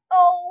saying,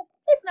 oh,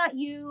 it's not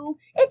you,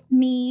 it's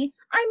me,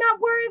 I'm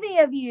not worthy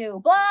of you,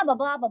 blah, blah,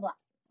 blah, blah, blah.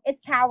 It's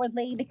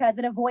cowardly because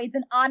it avoids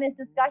an honest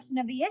discussion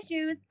of the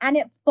issues, and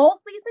it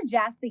falsely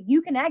suggests that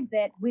you can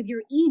exit with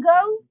your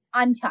ego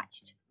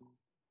untouched.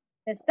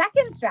 The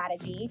second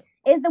strategy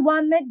is the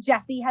one that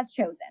Jesse has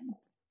chosen.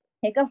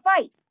 Pick a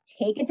fight,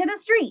 take it to the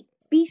street,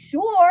 be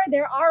sure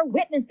there are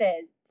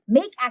witnesses,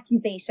 make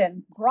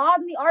accusations,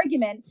 broaden the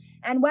argument,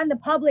 and when the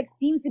public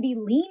seems to be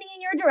leaning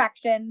in your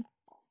direction,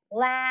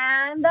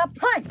 land a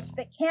punch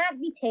that can't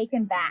be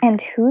taken back.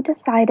 And who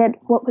decided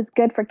what was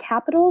good for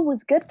capital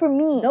was good for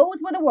me? Those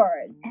were the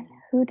words. And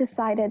who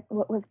decided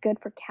what was good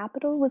for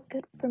capital was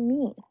good for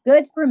me?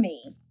 Good for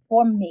me.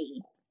 For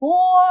me.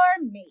 For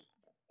me.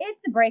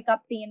 It's a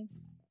breakup scene.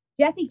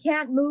 Jessie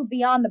can't move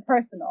beyond the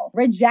personal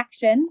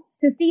rejection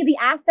to see the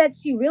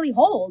assets she really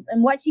holds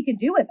and what she could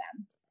do with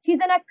them. She's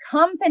in a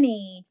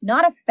company,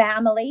 not a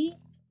family.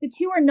 The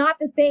two are not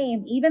the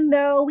same, even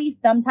though we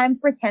sometimes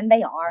pretend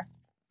they are.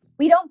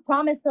 We don't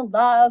promise to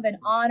love and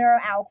honor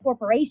our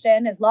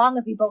corporation as long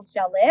as we both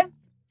shall live,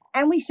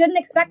 and we shouldn't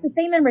expect the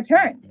same in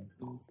return.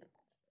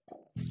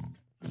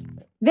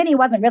 Vinny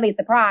wasn't really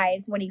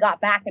surprised when he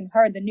got back and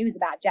heard the news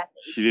about Jessie.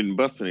 She didn't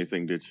bust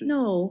anything, did she?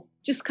 No,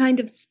 just kind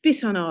of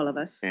spit on all of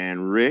us.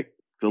 And Rick,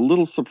 it's a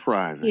little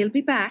surprising. He'll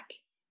be back.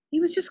 He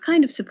was just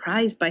kind of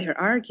surprised by her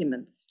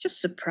arguments.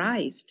 Just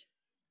surprised.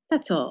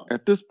 That's all.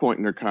 At this point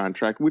in their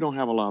contract, we don't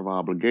have a lot of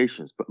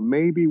obligations, but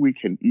maybe we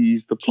can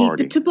ease the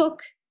party. Keep it to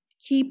book.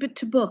 Keep it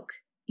to book.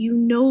 You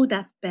know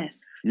that's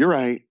best. You're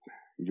right.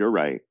 You're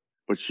right.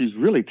 But she's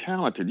really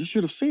talented. You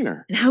should have seen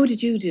her. And how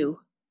did you do?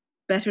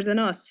 Better than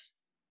us.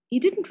 You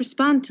didn't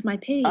respond to my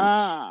page.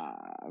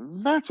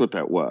 That's what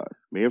that was.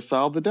 May have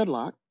solved the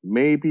deadlock.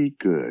 Maybe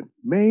good.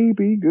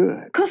 Maybe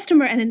good.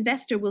 Customer and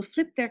investor will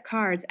flip their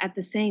cards at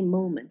the same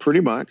moment.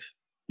 Pretty much.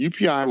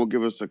 UPI will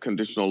give us a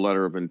conditional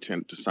letter of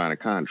intent to sign a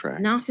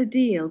contract. Not a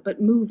deal, but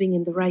moving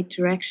in the right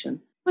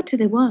direction. What do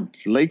they want?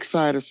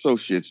 Lakeside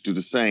Associates do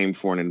the same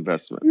for an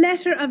investment.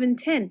 Letter of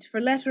intent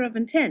for letter of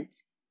intent.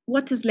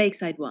 What does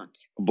Lakeside want?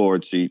 A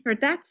board seat. For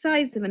that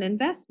size of an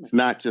investment. It's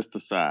not just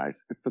the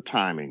size, it's the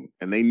timing.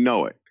 And they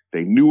know it.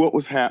 They knew what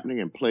was happening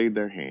and played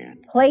their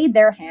hand. Played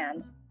their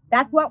hand.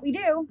 That's what we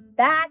do.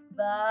 That's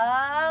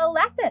the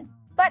lesson.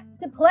 But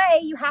to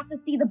play, you have to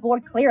see the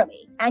board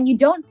clearly. And you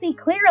don't see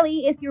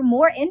clearly if you're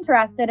more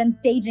interested in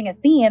staging a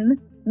scene,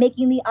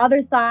 making the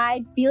other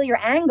side feel your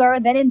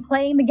anger than in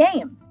playing the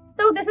game.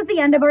 So this is the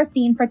end of our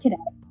scene for today.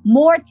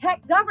 More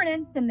tech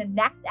governance in the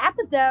next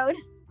episode.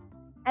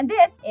 And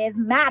this is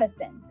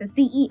Madison, the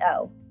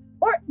CEO.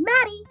 Or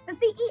Maddie, the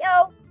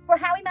CEO, for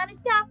How We Manage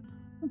Stuff.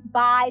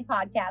 Bye,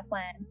 Podcast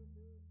Land.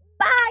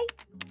 Bye.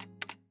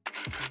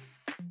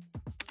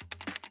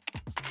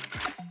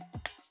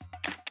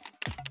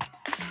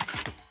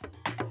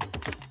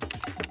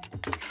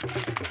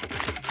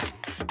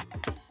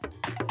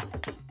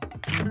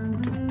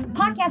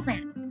 Podcast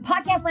Land,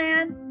 Podcast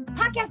Land,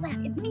 Podcast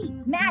Land. It's me,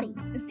 Maddie,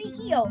 the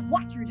CEO of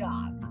Watch Your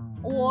Dogs.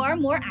 Or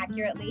more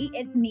accurately,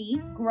 it's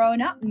me,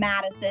 grown-up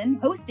Madison,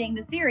 hosting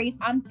the series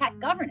on tech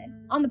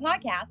governance on the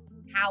podcast,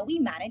 How We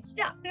Manage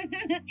Stuff.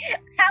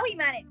 How We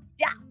Manage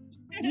Stuff.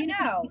 You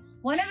know,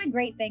 one of the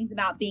great things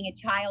about being a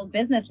child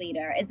business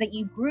leader is that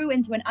you grew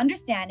into an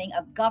understanding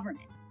of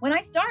governance. When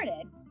I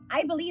started,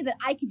 I believed that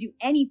I could do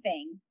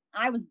anything.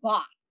 I was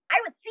boss. I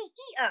was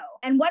CEO.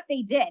 And what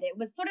they did, it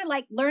was sort of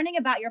like learning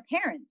about your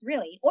parents,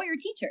 really, or your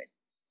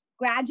teachers.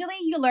 Gradually,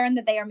 you learn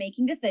that they are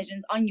making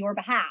decisions on your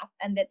behalf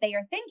and that they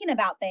are thinking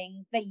about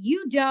things that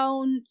you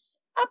don't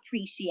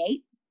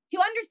appreciate.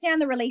 To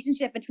understand the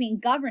relationship between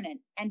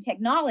governance and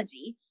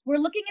technology, we're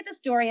looking at the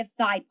story of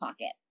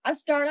SidePocket, a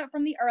startup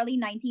from the early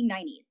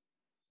 1990s.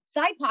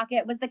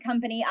 SidePocket was the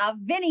company of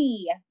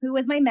Vinny, who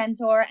was my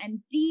mentor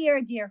and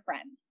dear, dear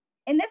friend.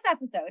 In this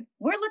episode,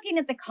 we're looking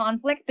at the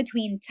conflict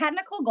between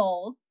technical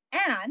goals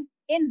and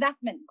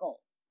investment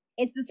goals.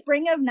 It's the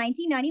spring of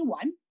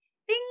 1991.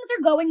 Things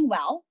are going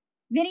well.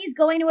 Vinny's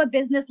going to a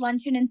business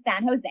luncheon in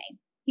San Jose.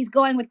 He's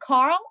going with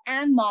Carl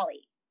and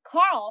Molly.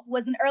 Carl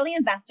was an early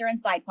investor in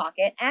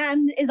SidePocket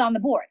and is on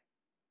the board.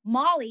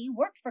 Molly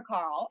worked for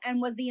Carl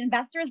and was the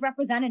investor's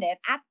representative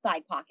at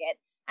SidePocket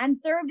and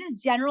served as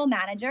general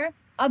manager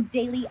of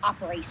daily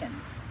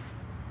operations.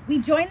 We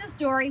join the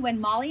story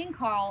when Molly and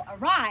Carl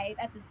arrive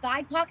at the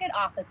SidePocket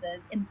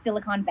offices in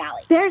Silicon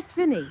Valley. There's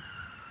Vinny.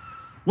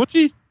 What's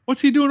he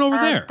doing over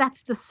there?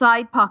 That's the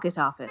SidePocket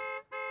office.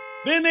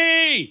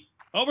 Vinny!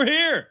 Over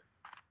here!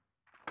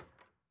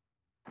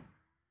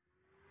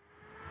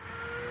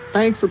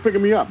 Thanks for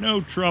picking me up.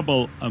 No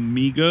trouble,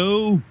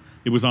 amigo.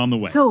 It was on the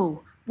way.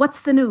 So,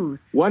 what's the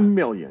news?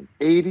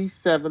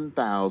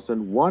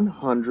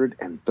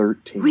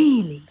 1,087,113.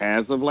 Really?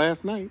 As of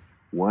last night.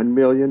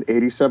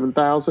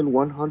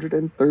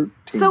 1,087,113.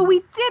 So we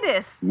did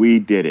it. We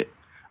did it.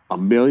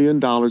 $1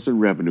 million in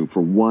revenue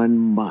for 1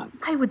 month.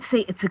 I would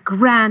say it's a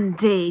grand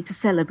day to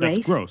celebrate.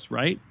 That's gross,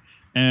 right?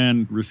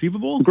 And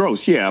receivable?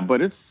 Gross, yeah,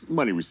 but it's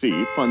money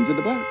received, funds in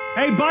the bank.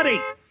 Hey, buddy!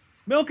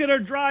 Milk it or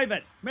drive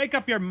it. Make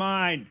up your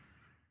mind.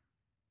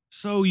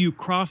 So you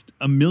crossed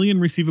 $1 million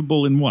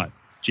receivable in what?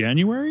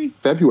 January?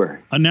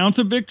 February. Announce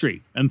a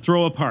victory and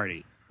throw a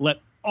party. Let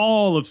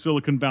all of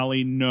Silicon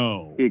Valley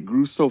know. It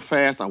grew so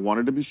fast, I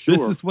wanted to be sure.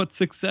 This is what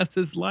success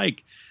is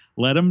like.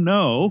 Let them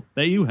know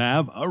that you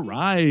have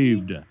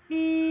arrived.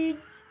 Hey!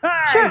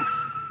 Sure.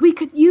 We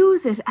could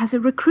use it as a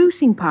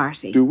recruiting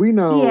party. Do we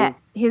know? Yeah,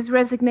 his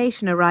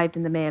resignation arrived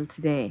in the mail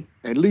today.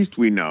 At least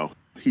we know.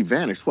 He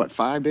vanished,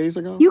 5 days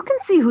ago? You can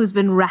see who's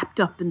been wrapped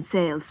up in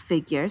sales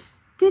figures.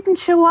 Didn't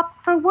show up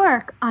for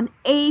work on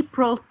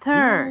April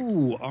 3rd.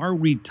 Who are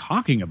we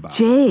talking about?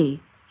 Jay.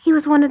 He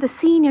was one of the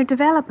senior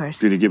developers.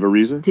 Did he give a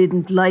reason?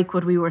 Didn't like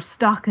what we were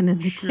stocking in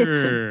the kitchen.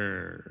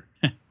 Sure.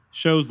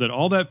 Shows that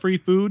all that free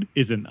food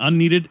is an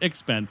unneeded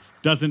expense.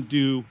 Doesn't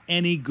do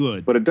any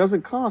good. But it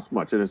doesn't cost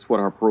much, and it's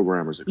what our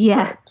programmers expect.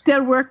 Yeah,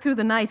 they'll work through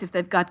the night if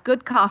they've got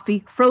good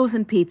coffee,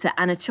 frozen pizza,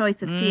 and a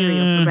choice of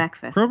cereal for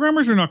breakfast.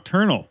 Programmers are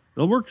nocturnal.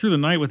 They'll work through the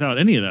night without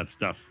any of that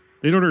stuff.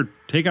 They'd order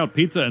takeout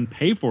pizza and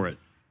pay for it.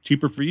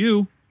 Cheaper for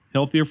you,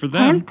 healthier for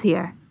them.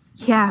 Healthier?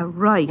 Yeah,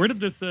 right. Where did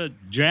this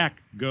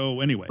Jack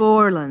go anyway?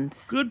 Borland.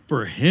 Good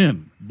for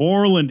him.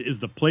 Borland is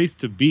the place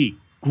to be.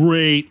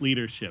 Great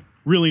leadership.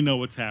 Really know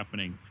what's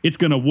happening. It's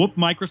going to whoop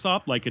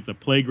Microsoft like it's a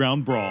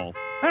playground brawl.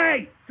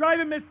 Hey!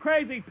 Driving Miss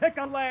Crazy, pick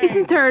a lane!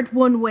 Isn't third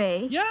one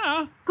way?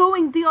 Yeah.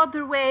 Going the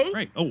other way?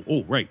 Right.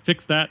 Oh, right.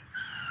 Fix that.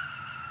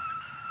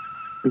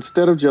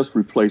 Instead of just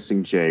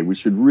replacing Jay, we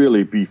should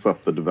really beef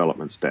up the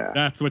development staff.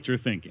 That's what you're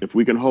thinking. If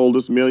we can hold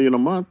this $1 million a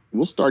month,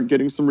 we'll start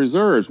getting some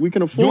reserves. We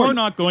can afford You're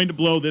not going to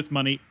blow this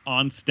money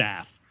on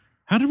staff.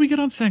 How did we get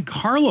on San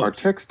Carlos? Our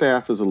tech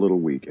staff is a little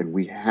weak, and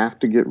we have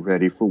to get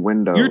ready for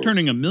Windows. You're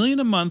turning $1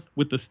 million a month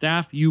with the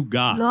staff you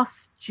got.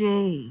 Plus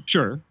Jay.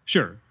 Sure.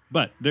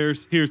 But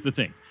here's the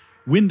thing.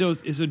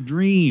 Windows is a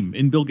dream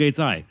in Bill Gates'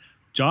 eye.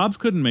 Jobs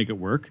couldn't make it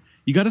work.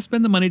 You got to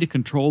spend the money to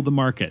control the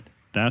market.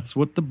 That's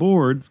what the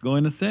board's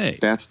going to say.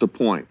 That's the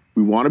point.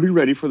 We want to be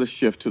ready for the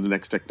shift to the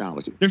next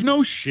technology. There's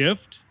no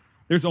shift.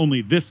 There's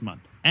only this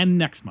month and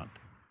next month.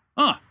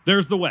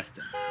 There's the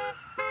Westin.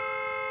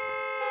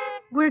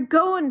 We're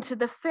going to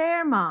the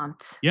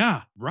Fairmont.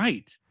 Yeah,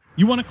 right.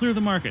 You want to clear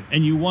the market,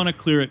 and you want to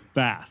clear it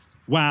fast.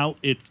 Wow,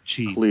 it's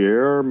cheap.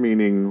 Clear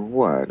meaning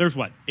what? There's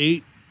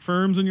 8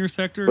 firms in your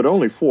sector? But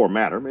only 4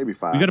 matter, maybe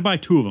 5. You got to buy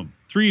 2 of them.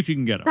 3 if you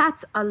can get them.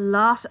 That's a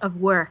lot of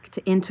work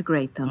to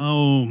integrate them.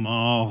 Oh,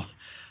 Mal.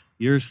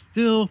 You're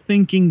still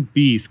thinking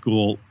B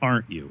school,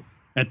 aren't you?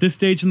 At this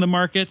stage in the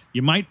market,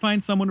 you might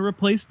find someone to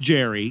replace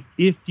Jerry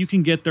if you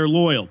can get their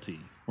loyalty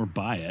or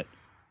buy it.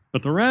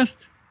 But the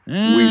rest?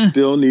 We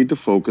still need to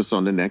focus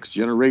on the next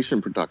generation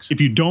production.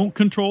 If you don't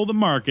control the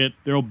market,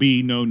 there'll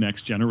be no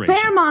next generation.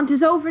 Fairmont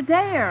is over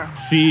there.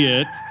 See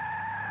it?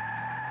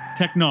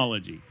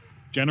 Technology.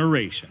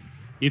 Generation.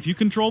 If you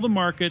control the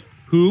market,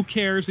 who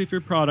cares if your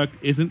product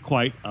isn't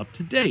quite up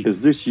to date?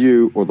 Is this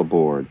you or the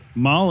board?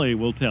 Molly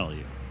will tell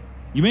you.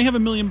 You may have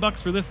 $1 million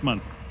for this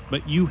month,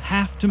 but you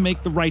have to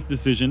make the right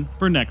decision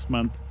for next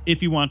month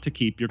if you want to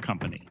keep your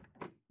company.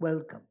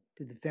 Welcome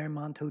to the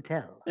Fairmont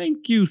Hotel.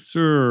 Thank you,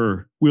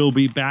 sir. We'll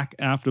be back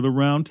after the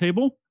round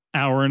table,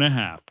 hour and a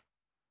half.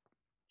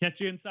 Catch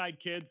you inside,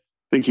 kids.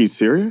 Think he's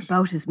serious?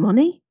 About his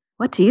money?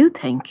 What do you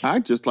think?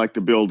 I'd just like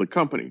to build a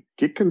company,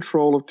 get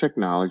control of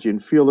technology,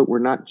 and feel that we're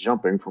not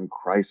jumping from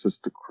crisis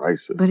to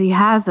crisis. But he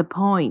has a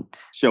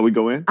point. Shall we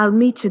go in? I'll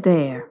meet you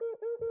there.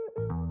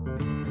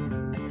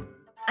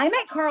 I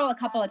met Carl a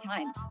couple of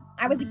times.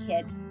 I was a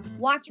kid.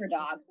 Watcher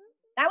Dogs.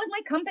 That was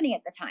my company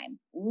at the time.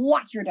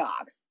 Watcher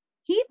Dogs.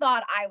 He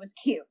thought I was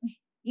cute.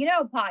 You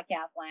know,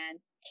 podcast land.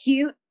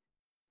 Cute.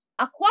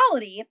 A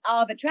quality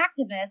of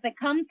attractiveness that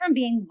comes from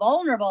being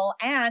vulnerable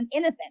and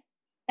innocent.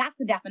 That's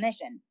the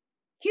definition.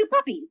 Cute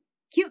puppies.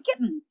 Cute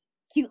kittens.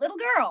 Cute little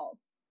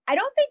girls. I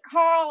don't think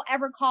Carl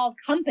ever called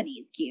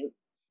companies cute.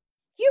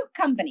 Cute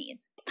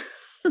companies.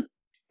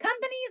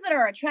 Companies that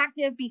are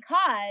attractive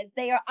because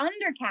they are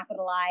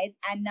undercapitalized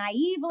and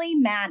naively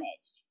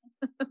managed.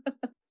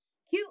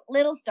 Cute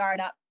little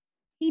startups.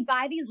 He'd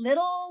buy these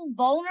little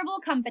vulnerable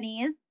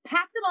companies,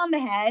 pat them on the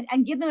head,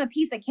 and give them a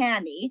piece of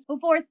candy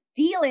before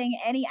stealing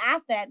any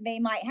asset they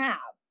might have.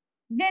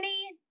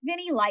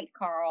 Vinny liked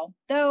Carl,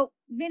 though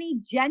Vinny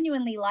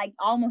genuinely liked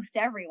almost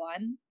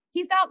everyone.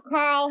 He felt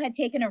Carl had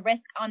taken a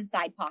risk on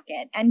Side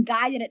Pocket and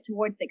guided it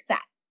towards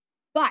success.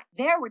 But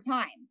there were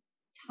times,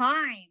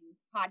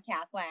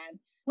 podcast land,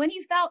 when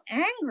he felt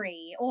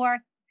angry or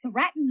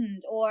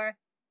threatened or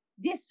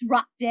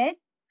disrupted.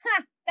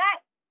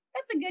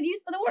 That's a good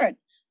use for the word.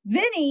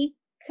 Vinny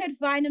could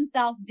find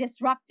himself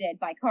disrupted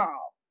by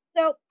Carl.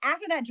 So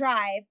after that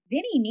drive,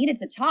 Vinny needed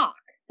to talk.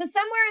 So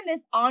somewhere in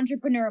this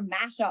entrepreneur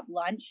mashup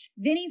lunch,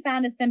 Vinny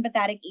found a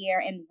sympathetic ear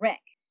in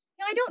Rick.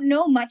 Now, I don't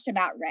know much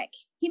about Rick.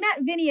 He met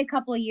Vinny a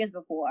couple of years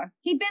before.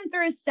 He'd been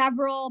through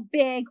several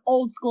big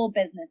old school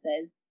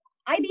businesses.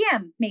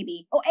 IBM,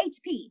 maybe. Oh,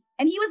 HP.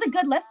 And he was a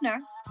good listener.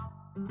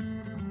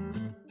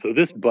 So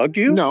this bugged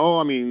you? No,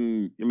 I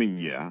mean,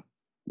 yeah.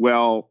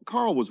 Well,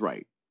 Carl was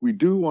right. We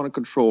do want to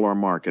control our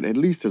market, at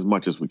least as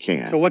much as we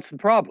can. So what's the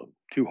problem?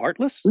 Too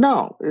heartless?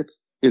 No,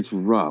 it's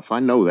rough. I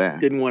know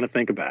that. Didn't want to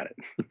think about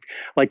it.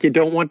 Like you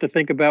don't want to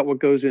think about what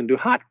goes into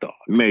hot dogs.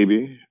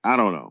 Maybe. I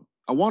don't know.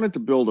 I wanted to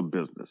build a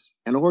business,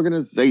 an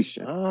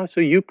organization. So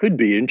you could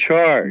be in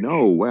charge.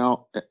 No,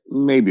 well,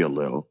 maybe a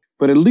little.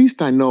 But at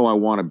least I know I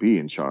want to be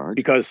in charge.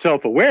 Because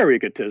self-aware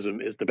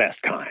egotism is the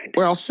best kind.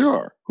 Well,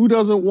 sure. Who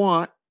doesn't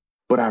want?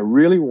 But I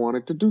really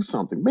wanted to do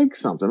something, make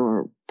something,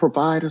 or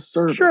provide a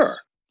service. Sure.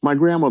 My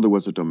grandmother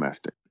was a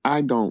domestic. I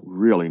don't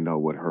really know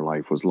what her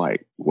life was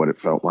like, what it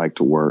felt like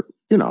to work.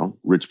 You know,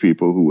 rich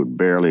people who would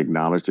barely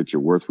acknowledge that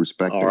you're worth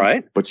respecting. All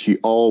right. But she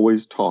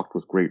always talked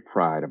with great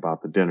pride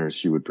about the dinners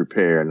she would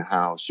prepare and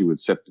how she would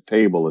set the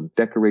table and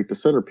decorate the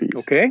centerpiece.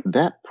 Okay.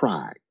 That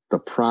pride, the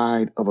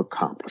pride of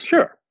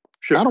accomplishment.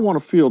 Sure. I don't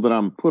want to feel that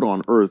I'm put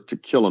on earth to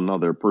kill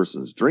another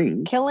person's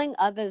dreams. Killing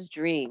others'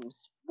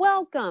 dreams.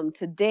 Welcome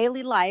to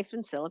daily life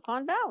in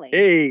Silicon Valley.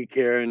 Hey,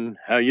 Karen.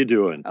 How you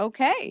doing?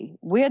 Okay.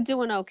 We're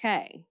doing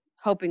okay.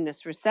 Hoping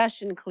this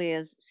recession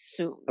clears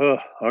soon.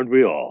 Aren't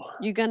we all?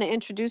 You gonna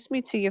introduce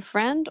me to your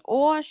friend,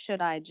 or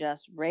should I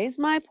just raise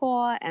my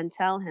paw and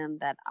tell him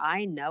that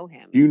I know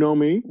him? You know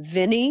me?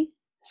 Vinny,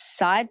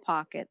 Side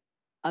Pocket,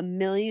 $1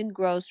 million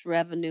gross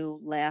revenue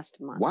last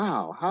month.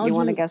 Wow. You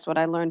want to guess what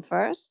I learned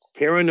first?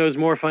 Karen knows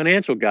more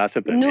financial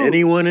gossip than News.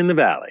 anyone in the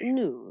valley.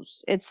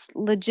 News. It's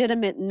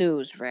legitimate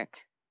news, Rick.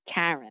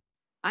 Karen.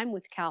 I'm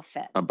with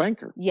CalFed. A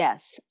banker.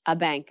 Yes, a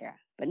banker.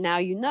 But now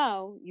you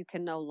know, you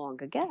can no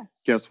longer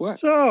guess. Guess what?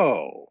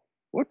 So,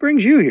 what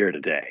brings you here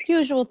today?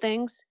 Usual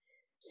things.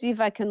 See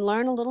if I can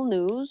learn a little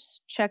news,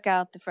 check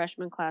out the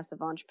freshman class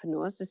of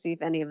entrepreneurs to see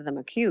if any of them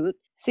are cute,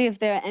 see if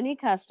there are any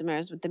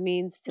customers with the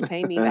means to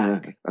pay me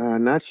back.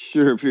 Not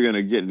sure if you're going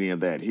to get any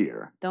of that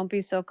here. Don't be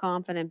so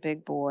confident,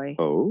 big boy.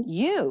 Oh?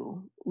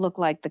 You look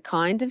like the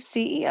kind of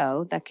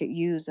CEO that could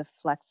use a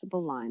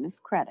flexible line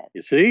of credit.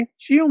 You see,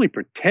 she only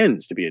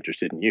pretends to be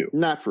interested in you.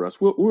 Not for us.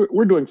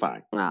 We're doing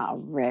fine.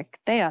 Oh, Rick,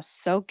 they are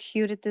so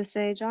cute at this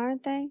age,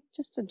 aren't they?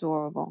 Just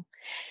adorable.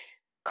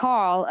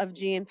 Carl of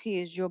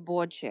GMP is your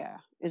board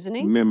chair, isn't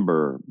he?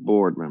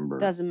 Board member.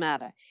 Doesn't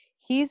matter.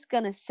 He's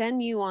going to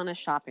send you on a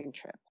shopping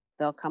trip.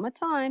 There'll come a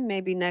time,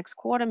 maybe next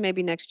quarter,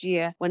 maybe next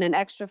year, when an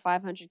extra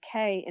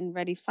 $500K in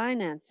ready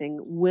financing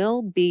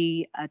will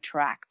be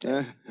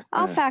attractive.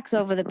 I'll fax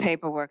over the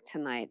paperwork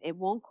tonight. It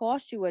won't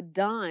cost you a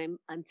dime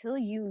until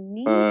you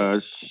need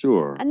it.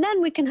 Sure. And then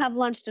we can have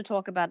lunch to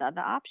talk about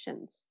other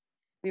options.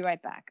 Be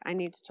right back. I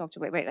need to talk to...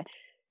 Wait.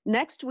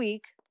 Next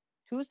week,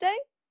 Tuesday?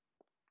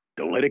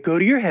 Don't let it go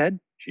to your head.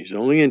 She's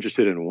only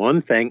interested in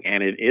one thing,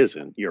 and it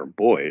isn't your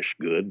boyish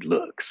good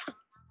looks.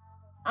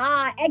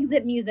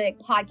 Exit music,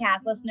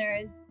 podcast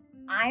listeners.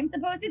 I'm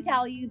supposed to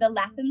tell you the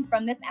lessons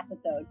from this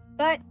episode,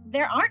 but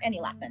there aren't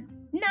any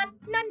lessons.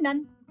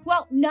 None.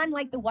 Well, none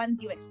like the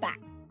ones you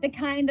expect. The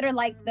kind that are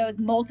like those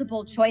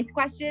multiple choice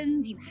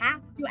questions you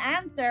have to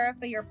answer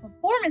for your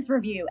performance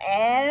review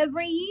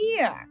every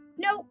year.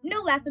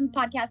 No lessons,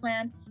 Podcast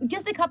Land.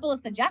 Just a couple of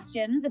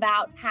suggestions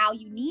about how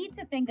you need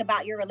to think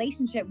about your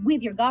relationship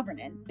with your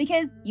governance.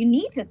 Because you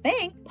need to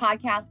think,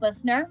 podcast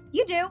listener.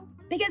 You do.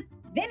 Because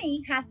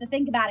Vinny has to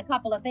think about a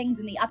couple of things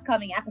in the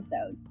upcoming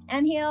episodes.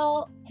 And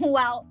you'll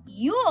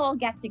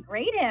get to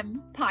grade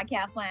him,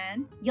 Podcast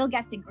Land. You'll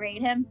get to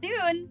grade him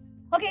soon.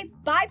 Okay,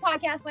 bye,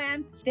 Podcast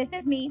Land. This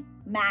is me,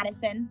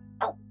 Madison.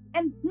 Oh,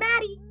 and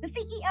Maddie, the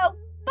CEO.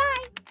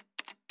 Bye.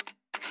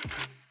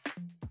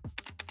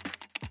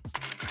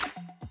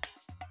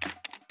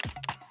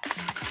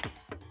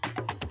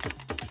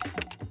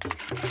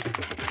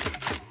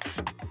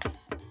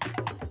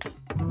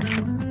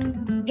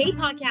 Hey,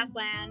 Podcast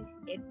Land.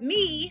 It's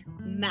me,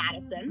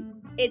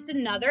 Madison. It's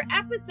another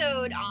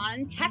episode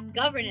on tech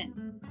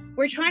governance.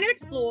 We're trying to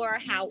explore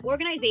how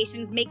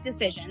organizations make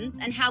decisions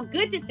and how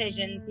good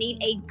decisions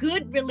need a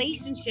good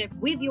relationship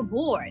with your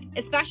board,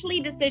 especially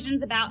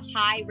decisions about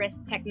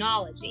high-risk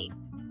technology.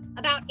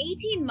 About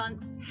 18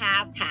 months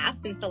have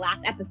passed since the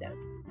last episode.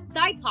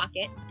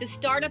 SidePocket, the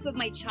startup of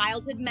my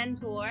childhood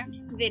mentor,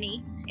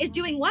 Vinny, is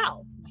doing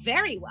well,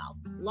 very well,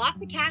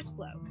 lots of cash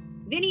flow.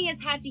 Vinny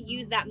has had to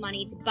use that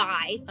money to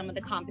buy some of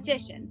the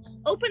competition,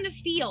 open the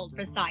field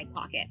for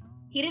SidePocket.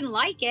 He didn't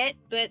like it,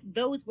 but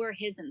those were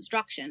his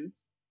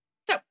instructions.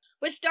 So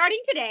we're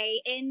starting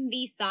today in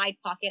the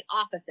SidePocket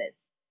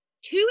offices.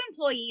 2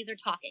 employees are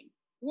talking.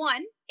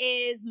 One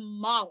is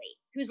Molly,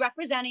 who's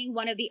representing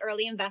one of the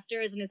early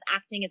investors and is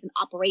acting as an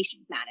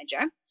operations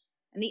manager.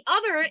 And the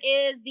other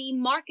is the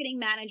marketing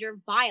manager,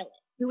 Violet,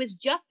 who has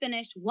just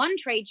finished one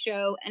trade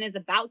show and is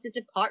about to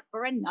depart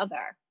for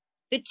another.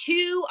 The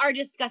 2 are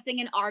discussing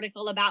an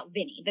article about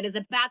Vinny that is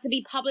about to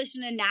be published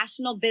in a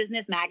national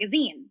business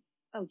magazine.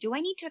 Oh, do I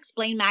need to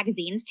explain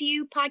magazines to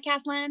you,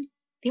 Podcast Land?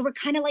 They were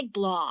kind of like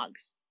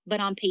blogs, but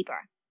on paper.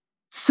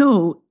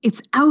 So,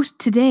 it's out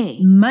today.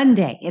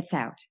 Monday, it's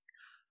out.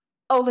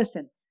 Oh,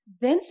 listen.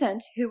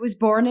 Vincent, who was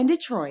born in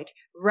Detroit,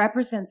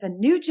 represents a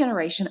new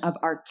generation of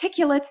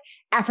articulate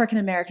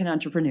African-American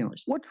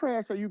entrepreneurs. What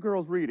trash are you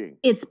girls reading?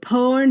 It's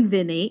porn,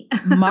 Vinny.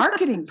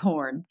 Marketing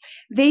porn.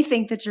 They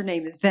think that your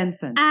name is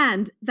Vincent.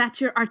 And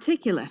that you're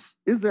articulate.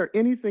 Is there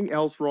anything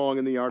else wrong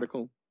in the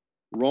article?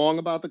 Wrong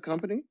about the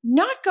company?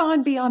 Not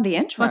gone beyond the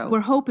intro. But we're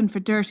hoping for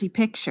dirty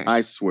pictures.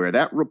 I swear,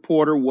 that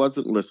reporter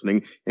wasn't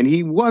listening, and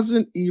he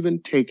wasn't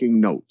even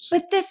taking notes.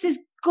 But this is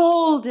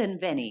golden,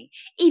 Vinny,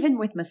 even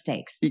with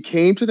mistakes. He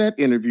came to that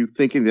interview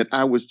thinking that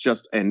I was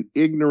just an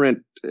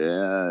ignorant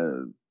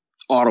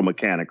auto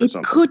mechanic or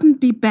something. It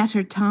couldn't be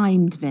better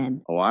timed,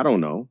 Vin. Oh, I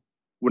don't know.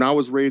 When I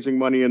was raising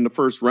money in the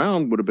first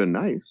round would have been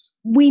nice.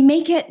 We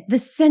make it the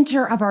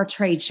center of our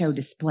trade show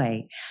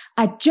display.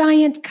 A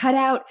giant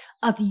cutout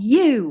of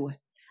you.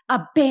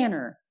 A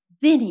banner,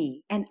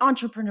 Vinny, an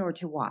entrepreneur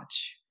to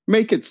watch.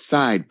 Make it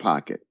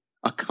SidePocket,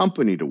 a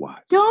company to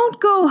watch. Don't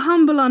go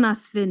humble on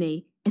us,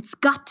 Vinny. It's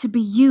got to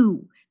be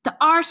you. The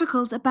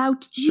article's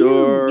about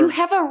Sure. you. You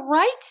have a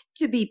right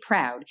to be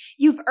proud.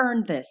 You've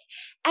earned this.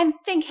 And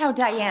think how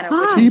Diana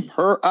would... Keep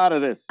her out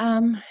of this.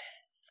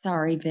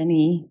 Sorry,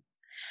 Vinny.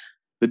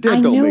 The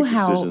dead don't make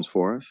decisions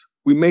for us.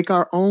 We make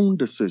our own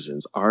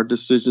decisions. Our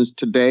decisions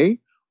today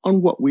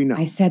on what we know.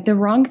 I said the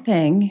wrong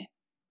thing.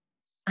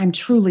 I'm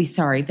truly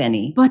sorry,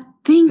 Vinny. But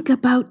think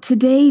about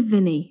today,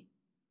 Vinny.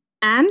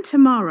 And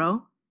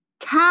tomorrow.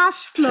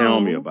 Cash flow.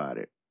 Tell me about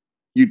it.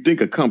 You'd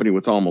think a company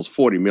with almost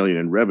 $40 million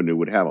in revenue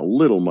would have a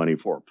little money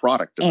for a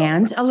product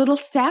development. And a little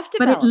staff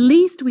development. But at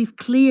least we've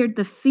cleared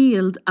the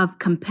field of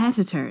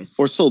competitors.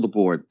 Or so the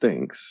board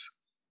thinks.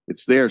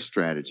 It's their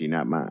strategy,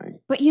 not mine.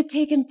 But you've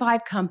taken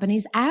 5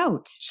 companies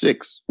out.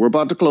 6. We're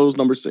about to close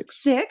number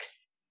 6.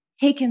 6?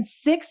 Taken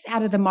 6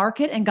 out of the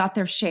market and got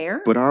their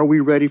share? But are we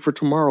ready for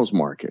tomorrow's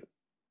market?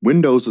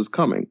 Windows is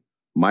coming.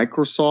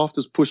 Microsoft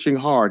is pushing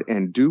hard,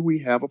 and do we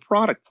have a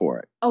product for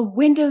it? A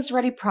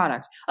Windows-ready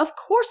product. Of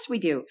course we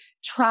do.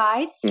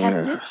 Tried,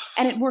 tested,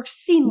 and it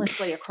works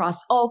seamlessly across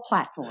all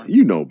platforms.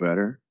 You know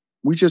better.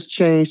 We just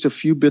changed a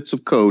few bits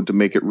of code to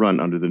make it run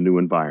under the new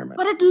environment.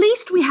 But at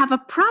least we have a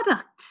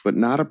product. But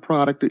not a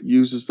product that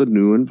uses the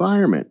new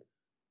environment.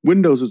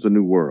 Windows is a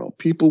new world.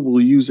 People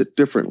will use it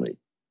differently.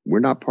 We're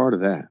not part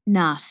of that.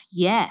 Not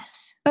yet.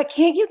 But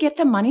can't you get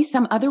the money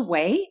some other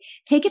way?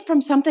 Take it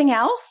from something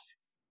else?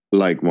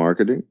 Like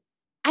marketing?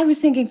 I was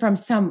thinking from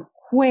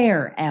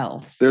somewhere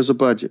else. There's a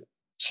budget.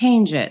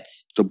 Change it.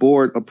 The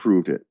board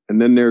approved it.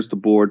 And then there's the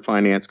board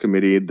finance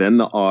committee, then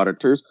the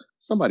auditors.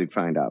 Somebody'd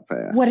find out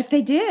fast. What if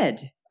they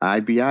did?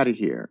 I'd be out of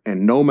here,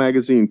 and no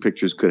magazine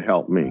pictures could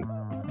help me.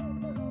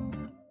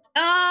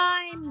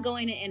 I'm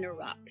going to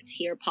interrupt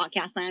here,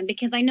 Podcast Land,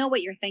 because I know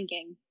what you're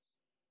thinking.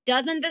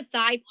 Doesn't the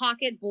Side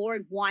Pocket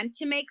board want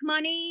to make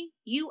money?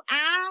 You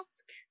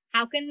ask.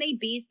 How can they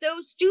be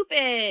so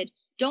stupid?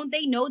 Don't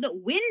they know that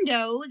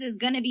Windows is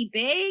going to be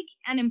big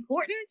and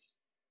important?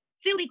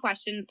 Silly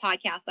questions,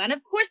 Podcast Land.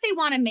 Of course they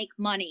want to make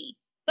money,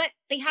 but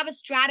they have a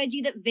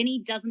strategy that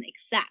Vinny doesn't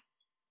accept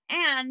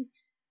and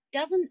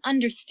doesn't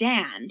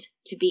understand,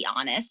 to be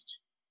honest.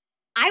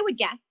 I would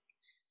guess.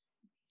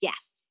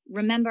 Yes,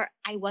 remember,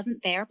 I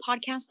wasn't there,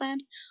 Podcast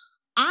Land.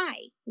 I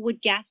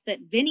would guess that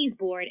Vinny's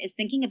board is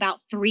thinking about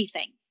 3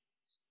 things.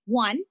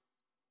 1,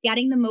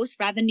 getting the most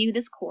revenue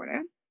this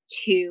quarter.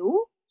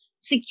 2,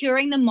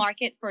 securing the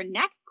market for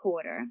next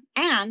quarter.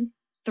 And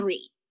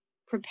 3,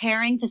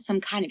 preparing for some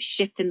kind of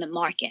shift in the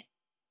market.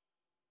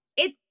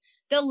 It's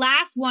the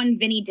last one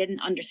Vinny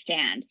didn't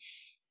understand.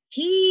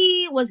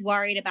 He was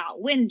worried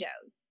about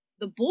Windows.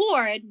 The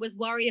board was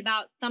worried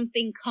about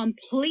something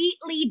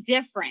completely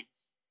different.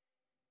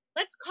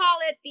 Let's call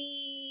it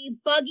the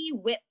buggy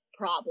whip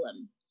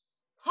problem.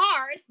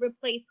 Cars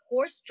replace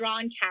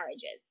horse-drawn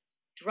carriages.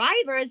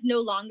 Drivers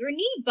no longer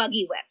need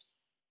buggy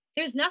whips.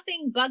 There's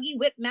nothing buggy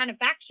whip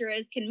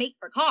manufacturers can make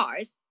for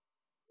cars.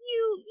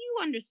 You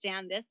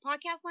understand this,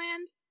 Podcast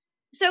Land?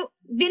 So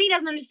Vinny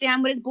doesn't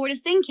understand what his board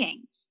is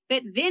thinking.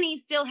 But Vinny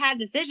still had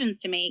decisions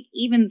to make,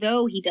 even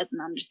though he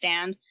doesn't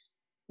understand.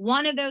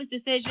 One of those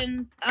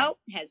decisions,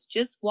 has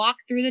just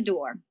walked through the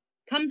door.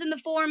 Comes in the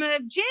form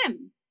of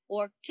Jim,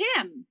 or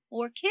Tim,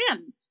 or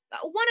Kim.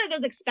 One of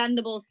those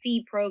expendable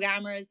C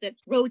programmers that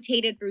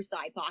rotated through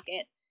Side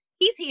Pocket.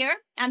 He's here,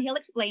 and he'll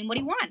explain what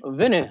he wants.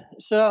 Vinny,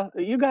 sir,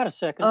 you got a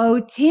second? Oh,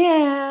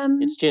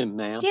 Tim. It's Jim,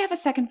 ma'am. Do you have a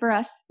second for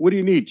us? What do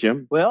you need,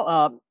 Jim?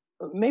 Well,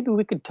 maybe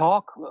we could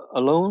talk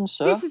alone,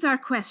 sir. This is our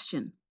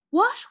question.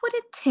 What would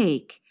it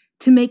take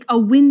to make a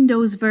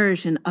Windows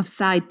version of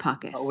Side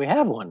Pocket? We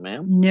have one,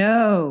 ma'am.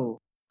 No,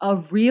 a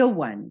real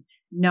one.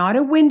 Not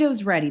a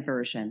Windows-ready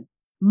version.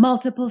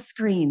 Multiple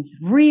screens,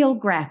 real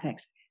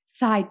graphics.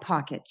 Side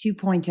Pocket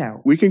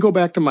 2.0. We can go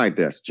back to my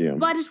desk, Jim.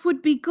 But it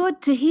would be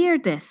good to hear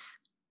this.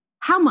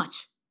 How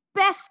much?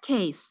 Best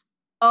case.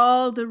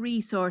 All the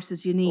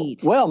resources you need.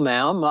 Well,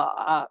 ma'am,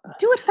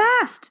 Do it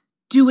fast.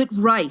 Do it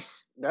right.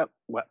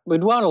 Well,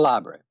 we'd want a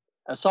library.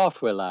 A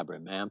software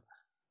library, ma'am.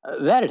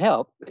 That'd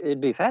help. It'd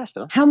be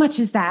faster. How much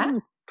is that?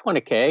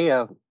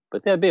 $20K,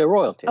 but there'd be a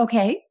royalty.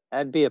 Okay.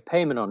 That'd be a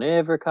payment on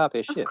every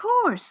copy shipped. Of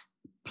course.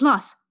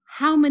 Plus,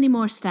 how many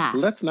more staff?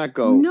 Let's not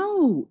go.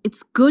 No,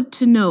 it's good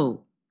to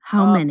know.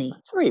 How many?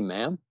 3,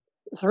 ma'am.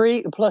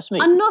 3 plus me.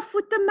 Enough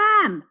with the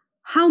ma'am.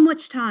 How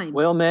much time?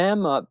 Well,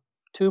 ma'am,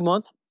 2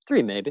 months,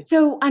 3 maybe.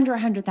 So under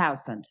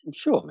 100,000.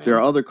 Sure, ma'am. There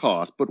are other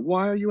costs, but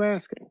why are you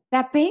asking?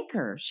 That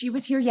banker, she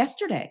was here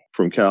yesterday.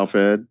 From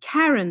CalFed?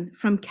 Karen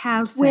from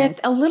CalFed. With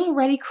a little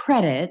ready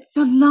credits.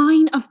 The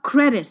line of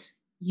credit.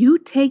 You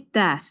take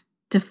that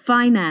to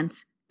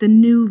finance the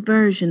new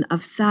version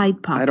of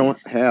Side Pocket. I don't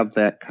have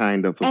that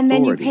kind of authority. And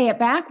then you pay it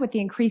back with the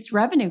increased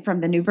revenue from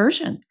the new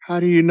version.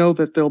 How do you know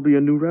that there'll be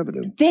a new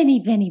revenue?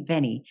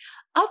 Vinny.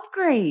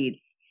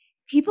 Upgrades.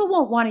 People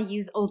won't want to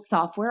use old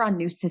software on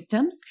new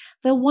systems.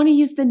 They'll want to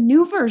use the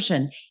new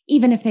version,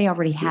 even if they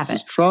already have it.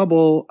 This is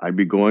trouble. I'd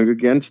be going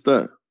against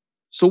the...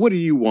 So what do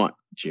you want,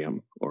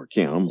 Jim or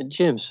Kim?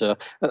 Jim, sir,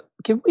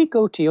 can we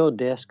go to your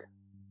desk?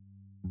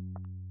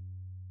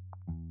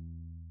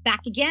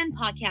 Back again,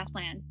 Podcast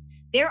Land.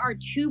 There are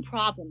 2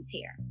 problems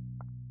here.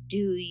 Do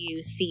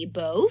you see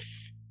both?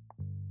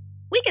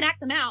 We can act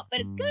them out,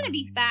 but it's going to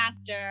be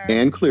faster.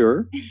 And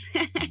clearer.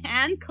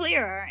 And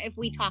clearer if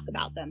we talk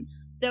about them.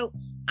 So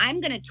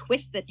I'm going to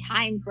twist the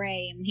time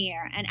frame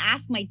here and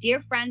ask my dear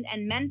friend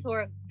and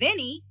mentor,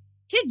 Vinny,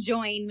 to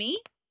join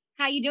me.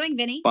 How you doing,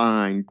 Vinny?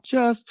 Fine,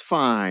 just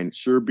fine.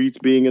 Sure beats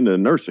being in a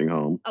nursing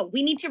home. Oh,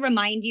 we need to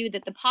remind you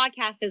that the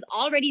podcast has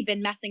already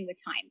been messing with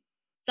time.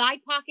 Side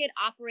Pocket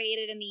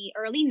operated in the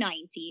early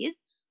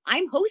 90s.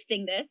 I'm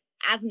hosting this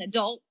as an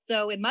adult,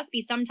 so it must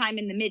be sometime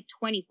in the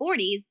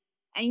mid-2040s.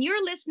 And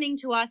you're listening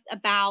to us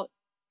about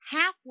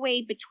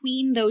halfway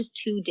between those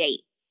two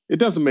dates. It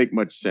doesn't make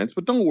much sense,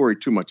 but don't worry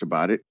too much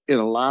about it. It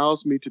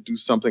allows me to do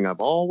something I've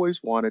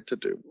always wanted to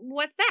do.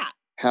 What's that?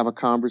 Have a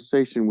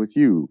conversation with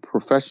you,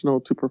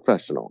 professional to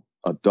professional,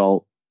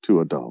 adult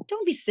to adult.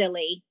 Don't be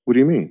silly. What do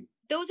you mean?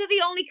 Those are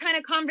the only kind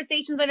of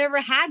conversations I've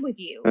ever had with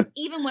you,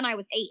 even when I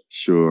was 8.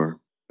 Sure.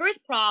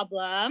 First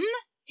problem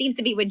seems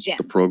to be with Jim.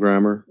 The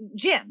programmer?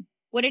 Jim,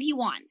 what did he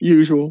want?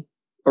 Usual.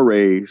 A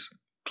raise.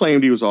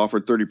 Claimed he was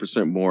offered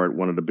 30% more at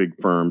one of the big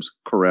firms,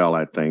 Corel,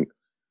 I think.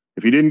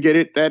 If he didn't get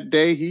it that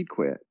day, he'd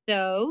quit.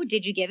 So,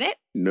 did you give it?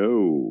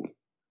 No.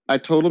 I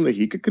told him that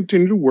he could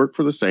continue to work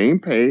for the same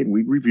pay and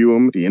we'd review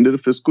him at the end of the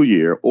fiscal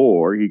year,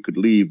 or he could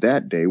leave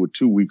that day with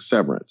 2 weeks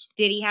severance.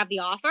 Did he have the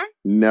offer?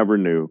 Never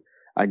knew.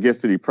 I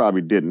guessed that he probably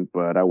didn't,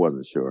 but I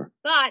wasn't sure.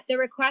 But the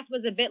request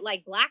was a bit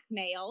like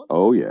blackmail.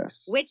 Oh,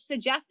 yes. Which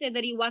suggested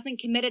that he wasn't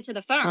committed to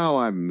the firm. How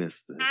I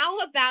missed this. How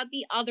about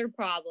the other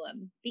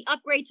problem? The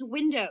upgrade to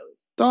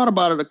Windows. Thought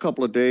about it a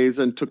couple of days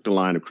and took the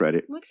line of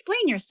credit. Well,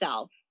 explain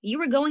yourself. You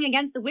were going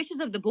against the wishes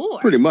of the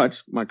board. Pretty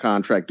much. My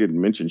contract didn't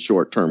mention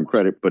short-term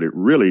credit, but it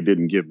really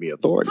didn't give me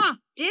authority. Huh.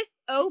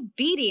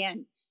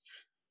 Disobedience.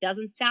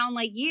 Doesn't sound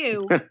like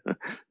you.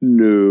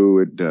 No,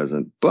 it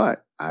doesn't.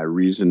 But I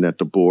reasoned that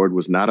the board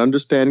was not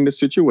understanding the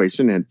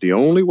situation, and the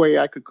only way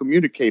I could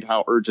communicate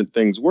how urgent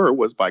things were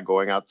was by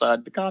going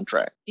outside the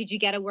contract. Did you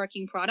get a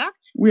working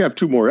product? We have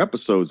 2 more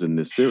episodes in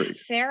this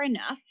series. Fair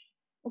enough.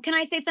 Well, can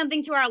I say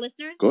something to our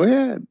listeners? Go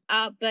ahead.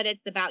 But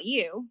it's about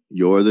you.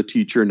 You're the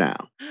teacher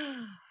now.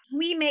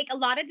 We make a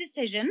lot of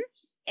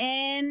decisions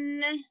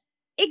in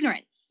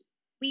ignorance.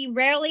 We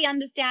rarely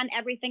understand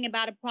everything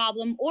about a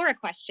problem or a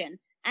question.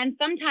 And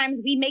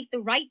sometimes we make the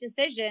right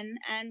decision,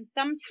 and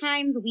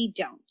sometimes we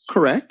don't.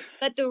 Correct.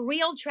 But the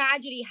real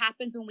tragedy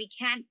happens when we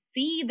can't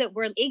see that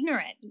we're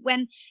ignorant,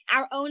 when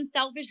our own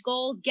selfish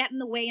goals get in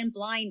the way and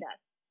blind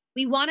us.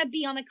 We want to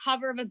be on the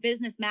cover of a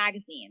business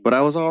magazine. But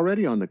I was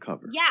already on the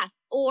cover.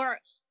 Yes, or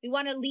we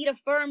want to lead a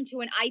firm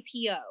to an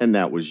IPO. And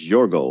that was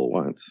your goal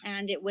once.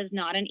 And it was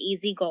not an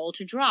easy goal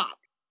to drop.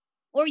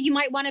 Or you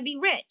might want to be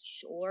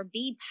rich, or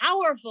be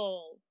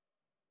powerful,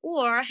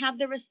 or have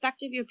the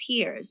respect of your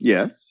peers.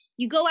 Yes.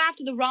 You go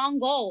after the wrong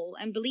goal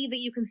and believe that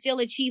you can still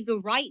achieve the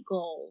right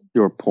goal.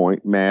 Your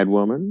point, mad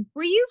woman.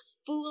 Were you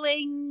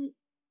fooling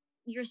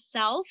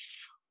yourself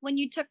when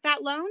you took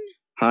that loan?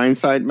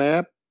 Hindsight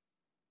map?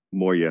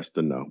 More yes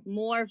than no.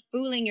 More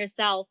fooling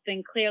yourself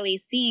than clearly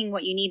seeing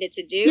what you needed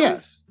to do?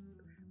 Yes.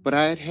 But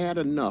I had had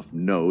enough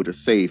no to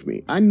save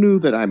me. I knew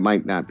that I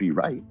might not be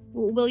right.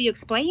 Will you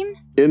explain?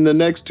 In the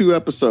next 2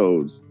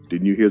 episodes.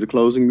 Didn't you hear the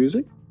closing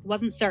music?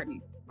 Wasn't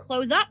certain.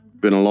 Close up.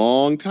 Been a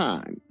long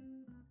time.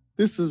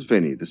 This is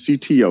Vinny, the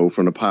CTO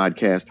from the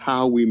podcast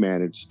How We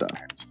Manage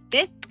Stuff.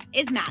 This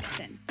is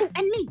Madison. Oh,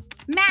 and me,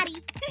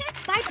 Maddie.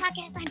 Bye,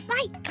 podcast land.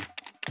 Bye.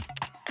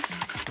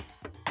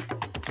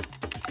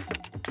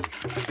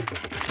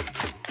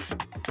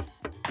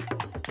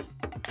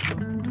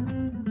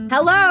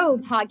 Hello,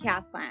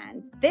 podcast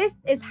land.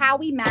 This is How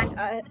We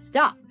Manage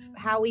Stuff.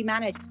 How We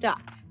Manage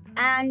Stuff.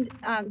 And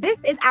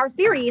this is our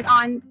series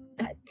on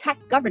tech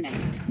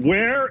governance.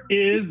 Where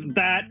is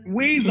that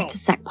weasel? Just a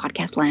sec,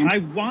 podcast land. I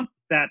want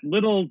that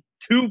little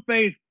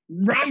two-faced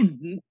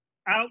rodent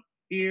out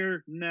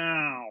here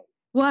now.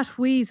 What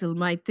weasel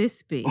might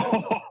this be?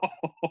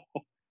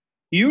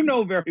 You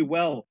know very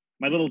well,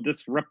 my little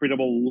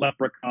disreputable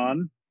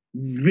leprechaun,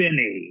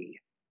 Vinny.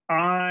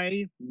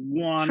 I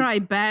want... Try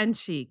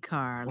Banshee,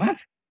 Carl. What?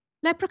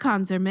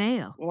 Leprechauns are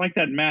male. Well, like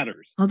that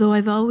matters. Although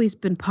I've always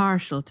been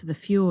partial to the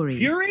Furies.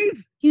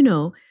 Furies? You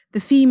know, the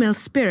female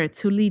spirits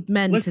who lead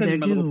men to their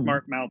my doom. Little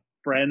smart-mouth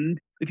friend.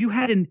 If you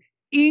had an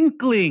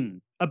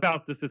inkling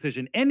about this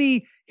decision,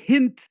 any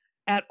hint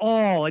at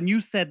all, and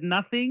you said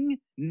nothing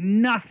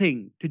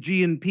to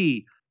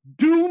G&P,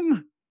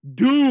 doom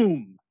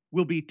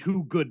will be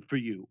too good for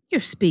you.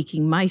 You're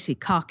speaking mighty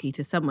cocky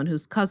to someone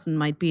whose cousin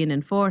might be an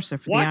enforcer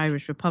for What? the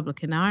Irish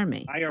Republican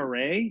Army.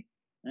 IRA?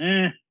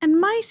 And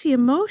mighty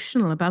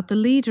emotional about the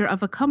leader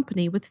of a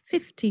company with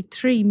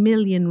 53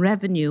 million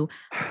revenue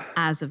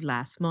as of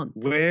last month.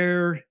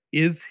 Where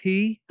is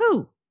he?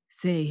 Who?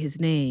 Say his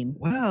name.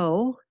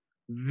 Well,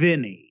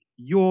 Vinny,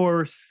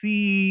 your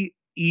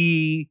CEO.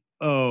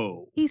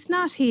 He's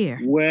not here.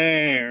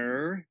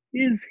 Where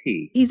is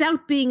he? He's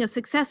out being a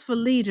successful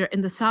leader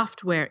in the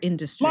software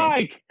industry.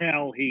 Like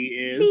hell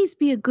he is. Please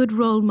be a good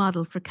role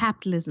model for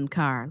capitalism,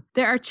 Carl.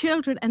 There are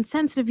children and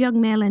sensitive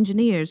young male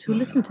engineers who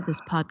listen to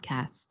this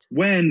podcast.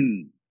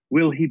 When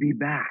will he be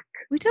back?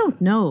 We don't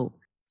know.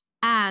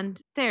 And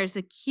there's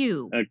a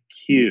queue. A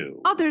queue.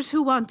 Others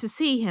who want to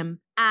see him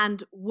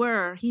and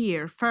were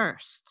here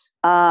first.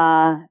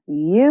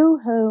 You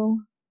who?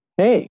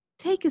 Hey.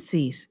 Take a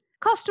seat.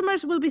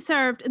 Customers will be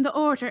served in the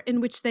order in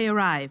which they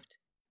arrived.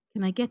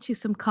 Can I get you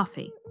some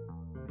coffee?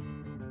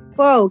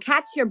 Whoa,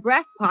 catch your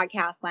breath,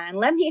 podcast land.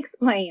 Let me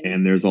explain.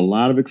 And there's a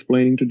lot of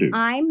explaining to do.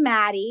 I'm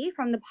Maddie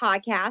from the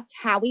podcast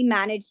How We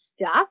Manage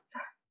Stuff.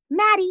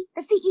 Maddie,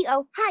 the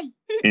CEO. Hi.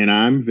 And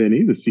I'm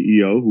Vinny, the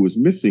CEO, who is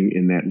missing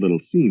in that little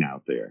scene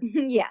out there.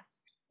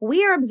 Yes.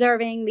 We are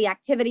observing the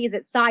activities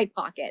at Side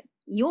Pocket,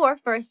 your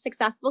first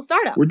successful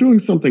startup. We're doing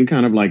something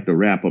kind of like the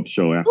wrap-up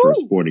show after a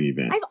sporting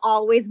event. I've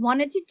always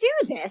wanted to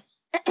do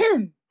this.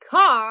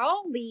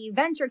 Carl, the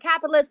venture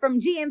capitalist from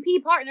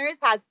GMP Partners,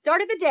 has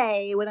started the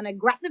day with an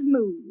aggressive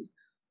move.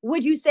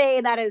 Would you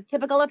say that is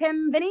typical of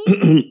him, Vinny?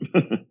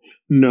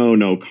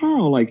 No.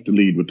 Carl likes to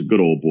lead with the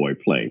good old boy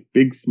play.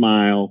 Big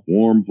smile,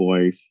 warm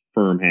voice,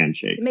 firm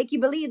handshake. To make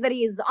you believe that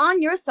he's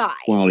on your side.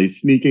 While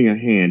he's sneaking a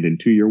hand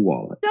into your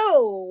wallet.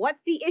 So,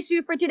 what's the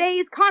issue for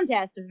today's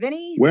contest,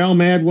 Vinny? Well,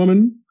 mad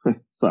woman,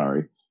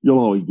 sorry, you'll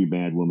always be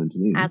mad woman to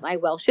me. As I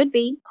well should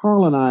be.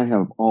 Carl and I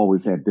have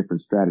always had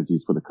different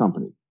strategies for the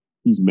company.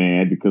 He's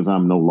mad because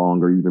I'm no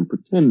longer even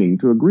pretending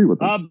to agree with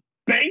him.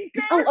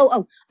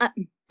 Banker?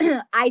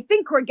 I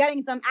think we're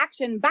getting some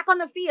action back on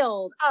the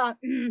field.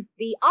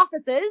 The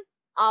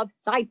offices of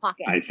Side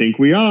Pocket. I think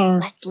we are.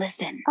 Let's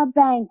listen. A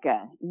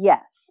banker,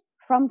 yes.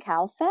 From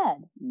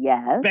CalFed,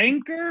 yes.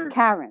 Banker?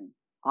 Karen,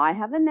 I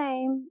have a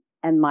name,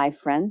 and my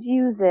friends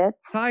use it.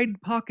 Side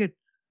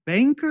Pocket's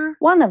banker?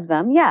 One of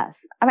them,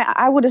 yes. I mean,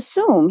 I would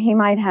assume he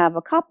might have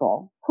a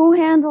couple. Who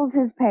handles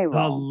his payroll?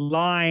 The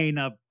line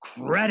of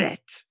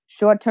credit.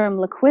 Short-term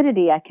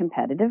liquidity at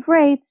competitive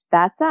rates,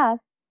 that's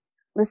us.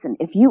 Listen,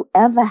 if you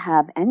ever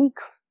have any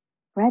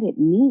credit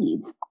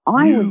needs,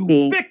 I would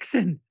be...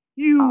 Vixen!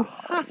 You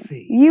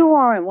hussy! You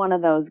aren't one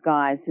of those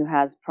guys who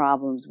has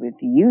problems with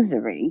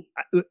usury.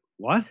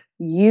 What?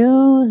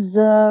 Usury.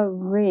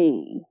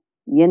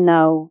 You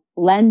know,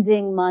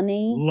 lending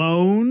money.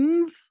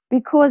 Loans?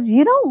 Because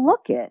you don't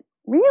look it.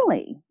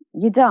 Really.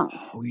 You don't.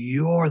 Oh,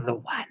 you're the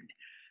one.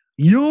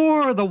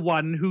 You're the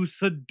one who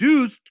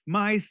seduced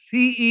my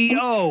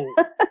CEO.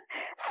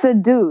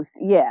 Seduced,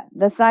 yeah.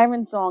 The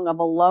siren song of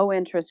a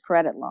low-interest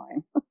credit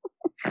line.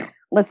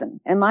 Listen,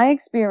 in my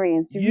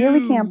experience, you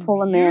really can't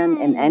pull a man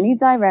in any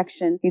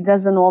direction he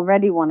doesn't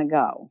already want to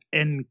go.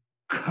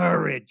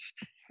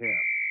 Encouraged him.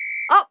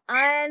 Oh,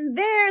 and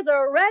there's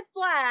a red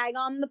flag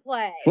on the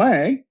play.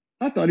 Flag?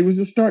 I thought he was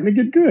just starting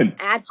to get good.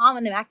 Ad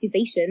hominem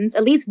accusations.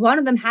 At least one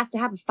of them has to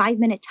have a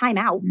 5-minute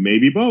timeout.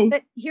 Maybe both.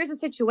 But here's the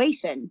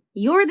situation.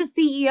 You're the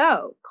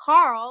CEO.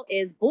 Carl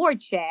is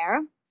board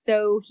chair,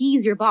 so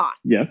he's your boss.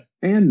 Yes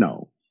and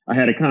no. I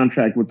had a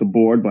contract with the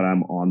board, but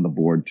I'm on the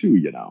board too,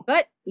 you know.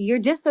 But you're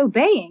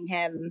disobeying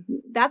him.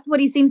 That's what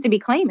he seems to be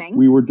claiming.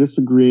 We were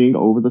disagreeing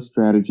over the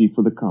strategy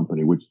for the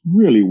company, which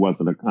really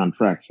wasn't a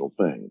contractual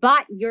thing.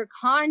 But your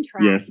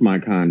contract. Yes, my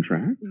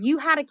contract. You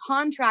had a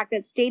contract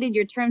that stated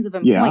your terms of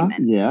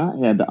employment. Yeah.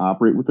 I had to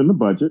operate within the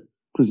budget,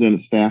 present a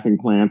staffing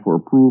plan for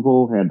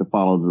approval, had to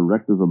follow the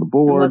directives of the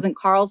board. Wasn't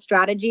Carl's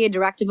strategy a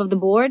directive of the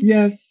board?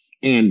 Yes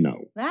and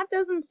no. That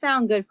doesn't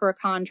sound good for a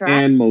contract.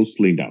 And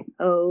mostly no.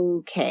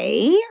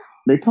 Okay.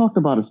 They talked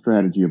about a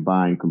strategy of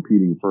buying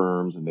competing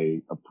firms, and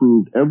they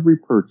approved every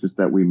purchase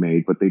that we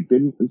made, but they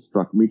didn't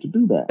instruct me to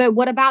do that. But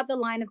what about the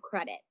line of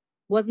credit?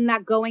 Wasn't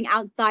that going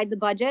outside the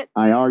budget?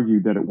 I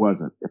argued that it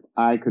wasn't, if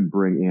I could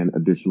bring in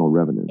additional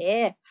revenue.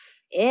 If.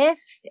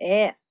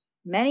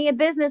 Many a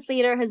business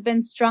leader has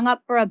been strung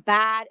up for a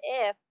bad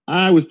if.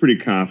 I was pretty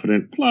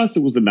confident. Plus,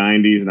 it was the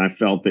 90s, and I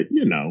felt that,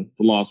 the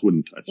loss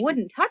wouldn't touch me.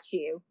 Wouldn't touch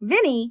you?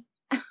 Vinny,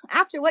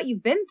 after what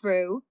you've been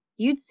through,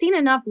 you'd seen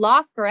enough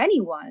loss for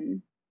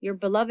anyone. Your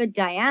beloved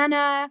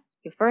Diana,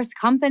 your first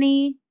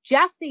company,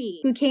 Jesse,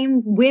 who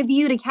came with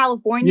you to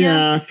California.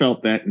 Yeah, I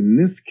felt that in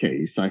this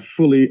case, I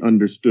fully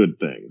understood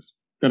things.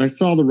 That I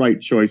saw the right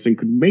choice and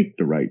could make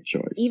the right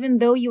choice. Even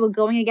though you were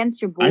going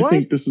against your board? I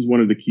think this is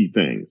one of the key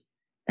things.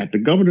 At the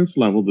governance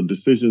level, the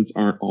decisions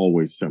aren't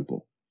always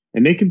simple.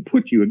 And they can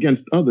put you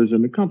against others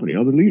in the company,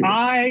 other leaders.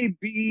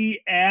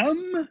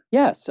 IBM?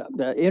 Yes,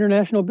 the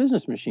International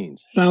Business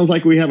Machines. Sounds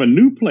like we have a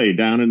new play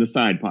down in the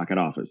Side Pocket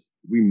office.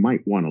 We might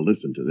want to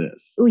listen to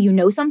this. Oh, you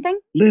know something?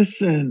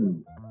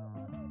 Listen.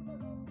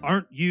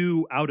 Aren't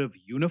you out of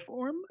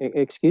uniform?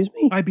 Excuse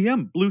me?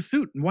 IBM, blue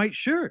suit and white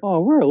shirt.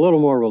 Oh, we're a little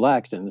more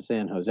relaxed in the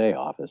San Jose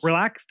office.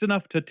 Relaxed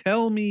enough to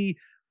tell me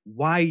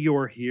why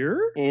you're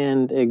here?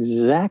 And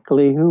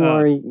exactly who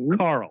are you?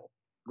 Carl,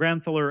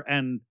 Granthler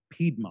and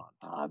Piedmont.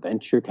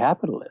 Venture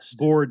capitalist.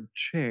 Board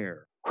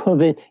chair. Well,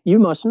 then you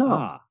must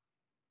know.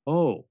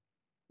 Oh,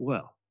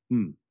 well.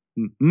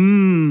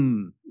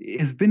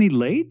 Is Vinny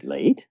late?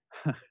 Late?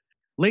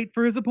 Late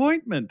for his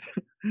appointment.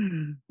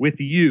 With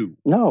you.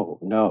 No.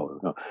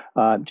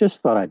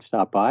 Just thought I'd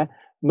stop by.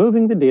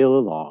 Moving the deal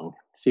along.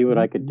 See what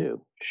I could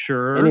do.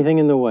 Sure. Anything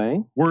in the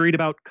way? Worried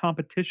about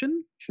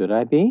competition? Should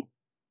I be?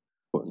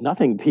 Well,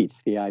 nothing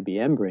beats the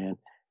IBM brand.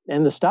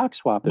 And the stock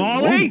swap is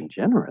more than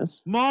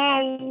generous.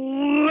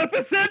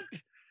 Maleficent!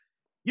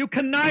 You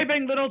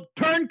conniving little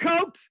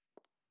turncoat!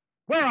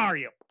 Where are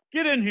you?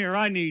 Get in here,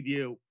 I need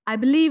you. I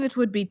believe it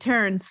would be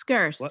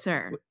skirt,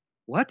 sir.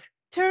 What?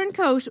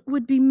 Turncoat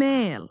would be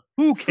male.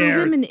 Who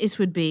cares? For women, it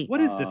would be.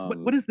 What is this?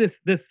 What is this?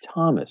 This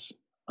Thomas,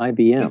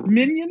 IBM. This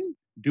minion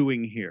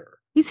doing here?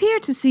 He's here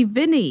to see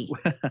Vinny.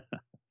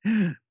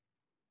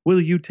 Will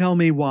you tell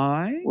me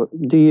why? What,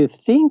 do you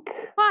think?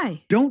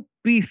 Why? Don't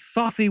be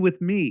saucy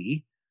with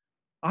me.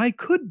 I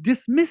could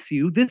dismiss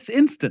you this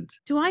instant.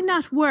 Do I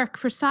not work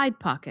for Side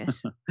Pocket?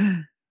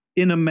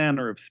 In a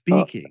manner of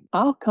speaking.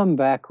 I'll come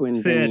back when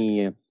Sit.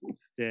 Vinny...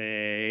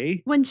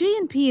 Stay. When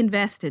G&P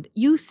invested,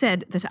 you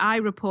said that I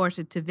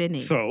reported to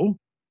Vinny. So,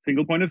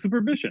 single point of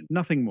supervision,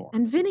 nothing more.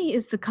 And Vinny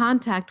is the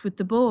contact with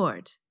the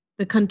board,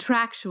 the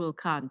contractual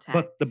contact.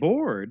 But the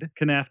board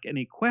can ask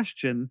any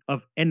question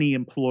of any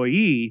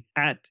employee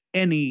at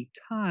any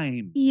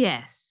time.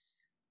 Yes.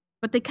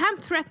 But they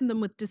can't threaten them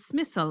with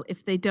dismissal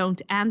if they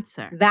don't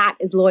answer. That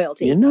is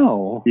loyalty. You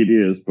know. It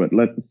is, but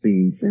let the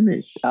scene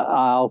finish.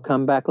 I'll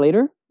come back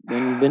later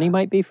when Vinny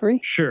might be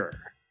free. Sure.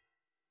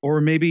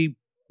 Or maybe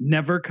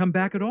never come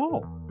back at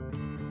all.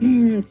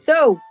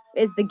 So,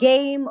 is the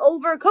game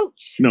over,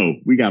 Coach? No,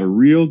 we got a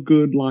real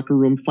good locker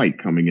room fight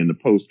coming in the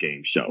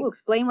post-game show. Ooh,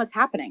 explain what's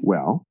happening.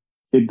 Well,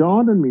 it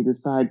dawned on me the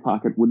Side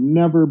Pocket would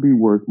never be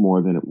worth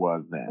more than it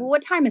was then.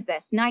 What time is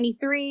this?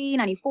 93,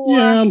 94?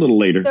 Yeah, a little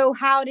later. So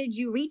how did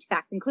you reach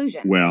that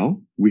conclusion?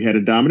 Well, we had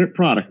a dominant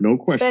product, no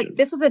question. But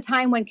this was a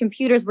time when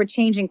computers were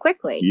changing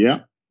quickly.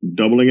 Yeah,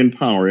 doubling in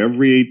power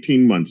every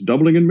 18 months,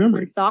 doubling in memory.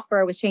 And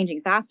software was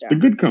changing faster. The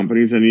good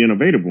companies and the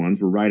innovative ones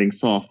were writing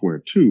software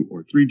 2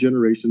 or 3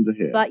 generations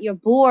ahead. But your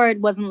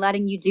board wasn't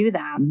letting you do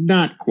that.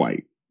 Not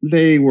quite.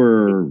 They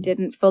were...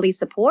 Didn't fully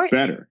support?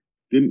 Better.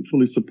 Didn't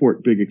fully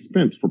support big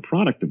expense for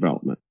product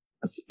development,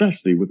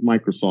 especially with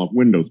Microsoft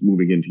Windows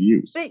moving into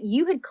use. But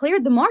you had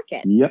cleared the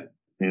market. Yep.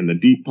 And the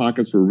deep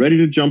pockets were ready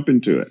to jump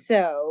into it.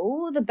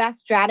 So the best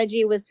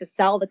strategy was to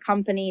sell the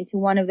company to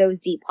one of those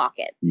deep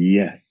pockets.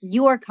 Yes.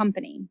 Your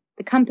company.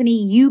 The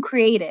company you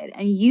created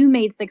and you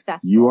made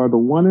successful. You are the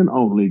one and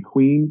only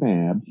Queen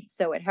Mab.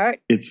 So it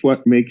hurt. It's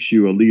what makes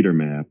you a leader,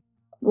 Mab.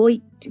 Well,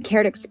 do you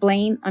care to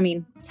explain? I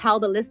mean,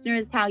 tell the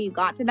listeners how you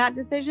got to that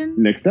decision?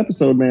 Next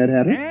episode, Mad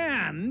Hatter.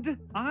 And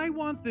I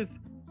want this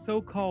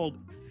so-called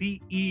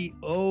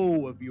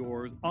CEO of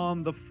yours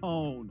on the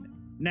phone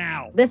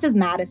now. This is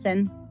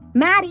Madison.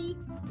 Maddie,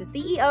 the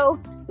CEO,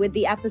 with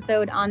the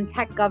episode on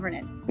tech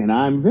governance. And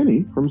I'm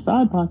Vinny from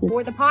Side Pocket.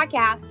 For the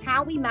podcast,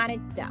 How We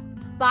Manage Stuff.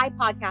 Bye,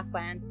 Podcast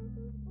Land.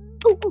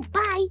 Ooh,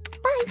 bye.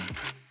 Bye.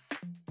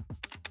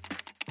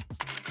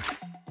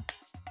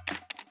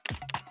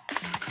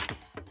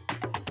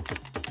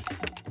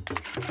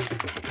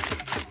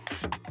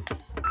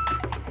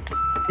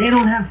 They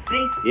don't have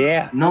faces.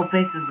 Yeah. No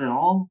faces at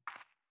all.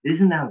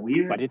 Isn't that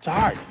weird? But it's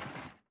art.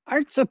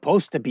 Art's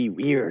supposed to be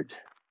weird.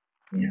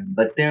 Yeah,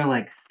 but they're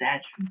like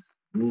statues.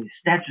 I mean,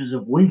 statues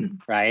of women.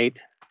 Right.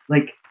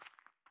 Like,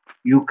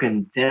 you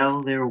can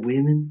tell they're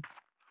women.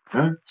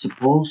 Huh?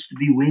 Supposed to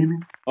be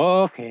women.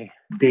 Okay.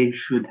 They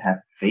should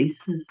have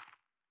faces.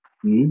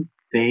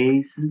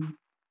 Faces.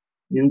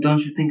 You know,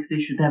 don't you think they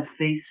should have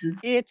faces?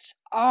 It's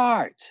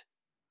art.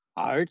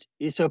 Art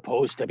is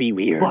supposed to be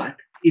weird. But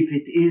if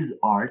it is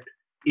art,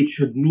 it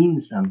should mean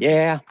something.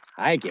 Yeah,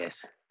 I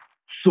guess.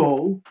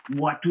 So,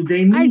 what do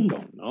they mean? I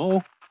don't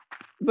know.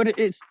 But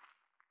it's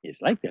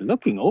like they're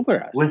looking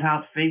over us.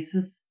 Without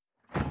faces?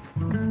 Hey,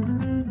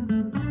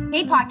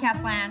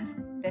 Podcast Land.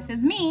 This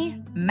is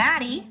me,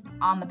 Maddie,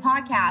 on the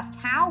podcast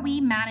How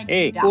We Manage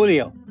Hey, Stuff.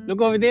 Julio,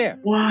 look over there.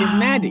 Wow. It's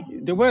Maddie,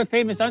 the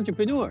world-famous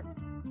entrepreneur.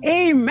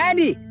 Hey,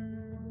 Maddie.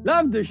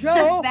 Love the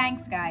show.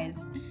 Thanks,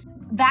 guys.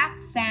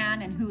 That's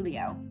San and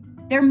Julio.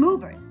 They're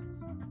movers.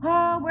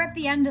 Oh, we're at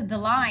the end of the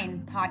line,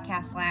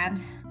 Podcast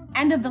Land.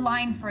 End of the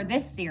line for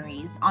this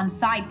series on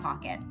Side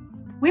Pocket.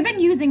 We've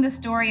been using the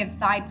story of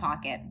Side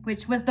Pocket,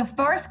 which was the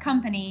first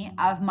company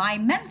of my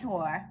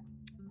mentor,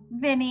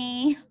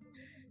 Vinny,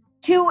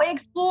 to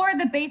explore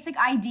the basic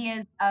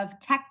ideas of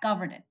tech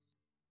governance.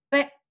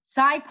 But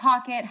Side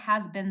Pocket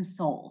has been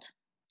sold.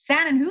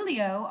 San and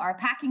Julio are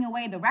packing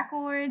away the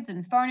records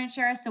and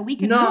furniture so we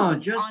can No,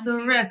 move just on the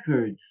to...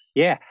 records.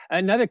 Yeah,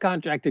 another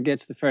contractor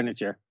gets the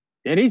furniture.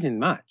 There isn't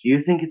much. Do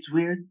you think it's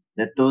weird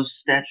that those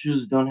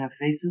statues don't have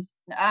faces?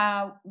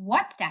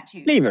 What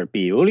statues? Leave her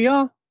be,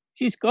 Julio.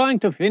 She's going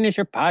to finish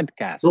her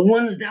podcast. The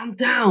ones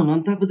downtown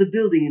on top of the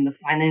building in the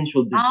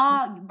financial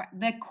district.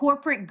 The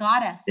corporate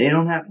goddesses. They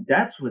don't have...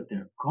 That's what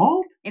they're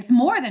called? It's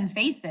more than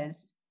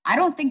faces. I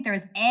don't think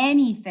there's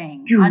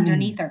anything You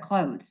underneath their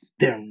clothes.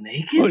 They're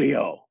naked?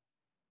 Julio.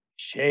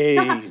 Shame.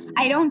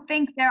 I don't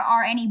think there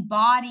are any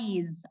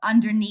bodies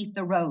underneath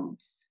the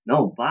robes.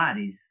 No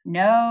bodies.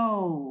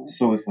 No.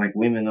 So it's like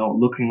women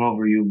looking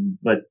over you,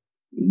 but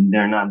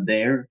they're not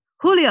there?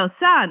 Julio,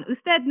 San,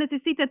 usted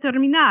necesita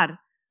terminar.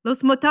 Los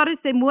motores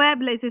de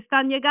muebles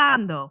están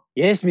llegando.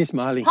 Yes, Miss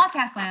Molly.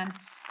 Podcast Land,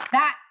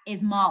 that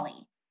is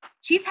Molly.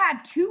 She's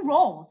had 2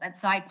 roles at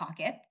Side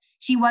Pocket.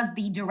 She was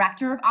the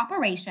director of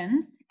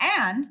operations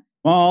and...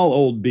 Small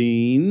old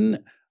bean.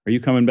 Are you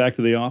coming back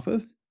to the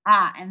office?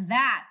 And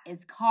that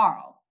is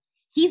Carl.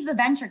 He's the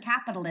venture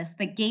capitalist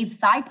that gave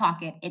Side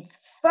Pocket its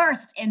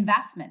first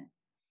investment.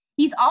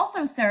 He's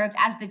also served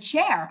as the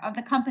chair of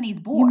the company's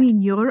board. You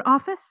mean your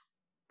office?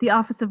 The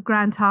office of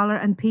Grant Holler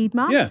and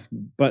Piedmont? Yes,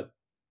 but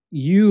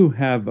you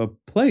have a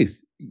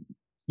place.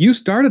 You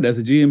started as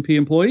a GMP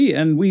employee,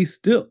 and we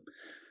still...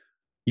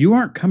 You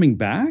aren't coming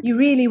back? You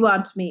really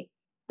want me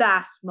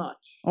that much?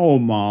 Oh,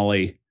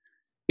 Molly.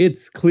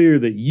 It's clear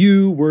that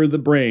you were the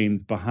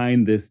brains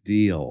behind this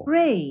deal.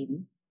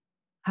 Brains?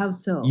 How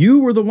so? You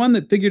were the one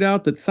that figured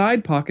out that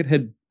SidePocket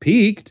had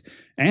peaked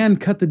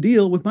and cut the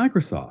deal with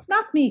Microsoft.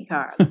 Not me,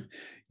 Carl.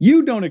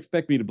 You don't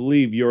expect me to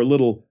believe your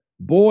little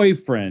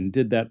boyfriend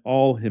did that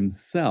all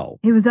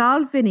himself. It was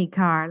all Vinny,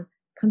 Carl.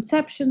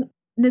 Conception,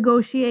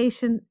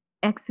 negotiation,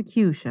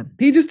 execution.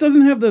 He just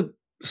doesn't have the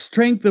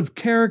strength of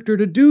character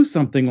to do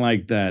something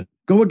like that.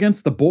 Go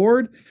against the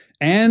board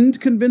and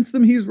convince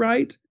them he's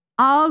right?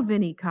 All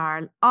Vinny,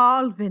 Carl.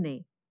 All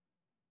Vinny.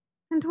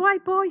 And why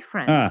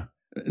boyfriend?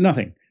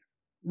 Nothing.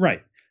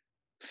 Right.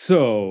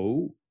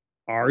 So,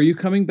 are you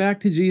coming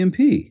back to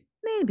GMP?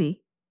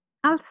 Maybe.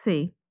 I'll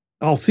see.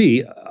 I'll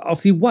see. I'll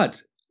see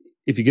what?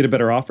 If you get a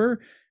better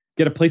offer?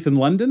 Get a place in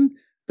London?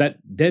 That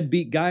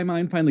deadbeat guy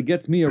mine finally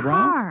gets me a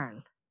romp?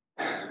 Carl.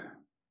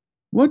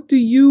 What do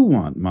you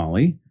want,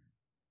 Molly?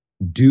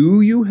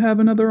 Do you have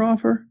another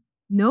offer?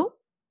 No.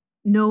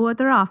 No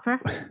other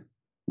offer.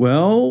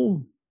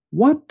 Well,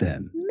 what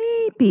then?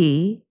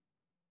 Maybe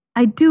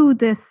I do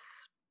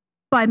this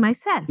by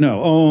myself.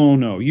 No, oh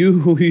no,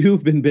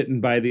 you've been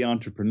bitten by the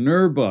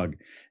entrepreneur bug.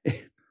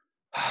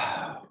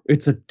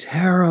 It's a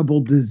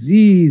terrible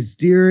disease,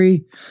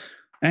 dearie,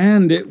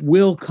 and it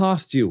will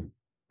cost you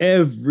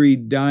every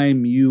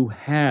dime you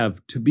have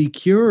to be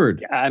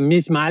cured.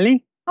 Miss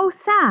Molly? Oh,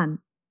 San,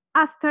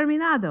 has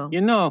terminado.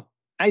 You know,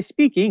 I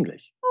speak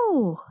English.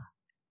 Oh.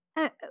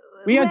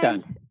 We are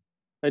done.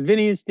 But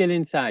Vinny is still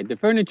inside. The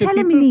furniture Tell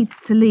people... him he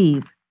needs to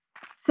leave.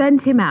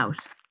 Send him out.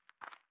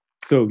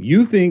 So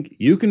you think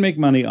you can make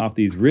money off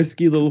these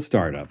risky little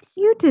startups?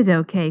 You did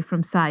okay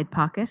from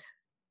SidePocket.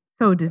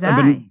 So did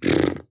I.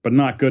 But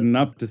not good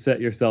enough to set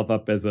yourself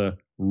up as a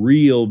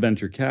real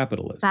venture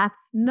capitalist.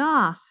 That's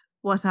not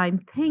what I'm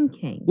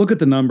thinking. Look at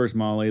the numbers,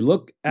 Molly.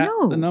 Look at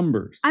the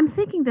numbers. I'm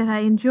thinking that I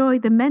enjoy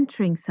the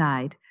mentoring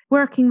side,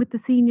 working with the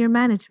senior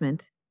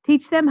management,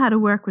 teach them how to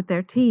work with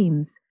their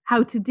teams,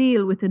 how to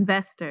deal with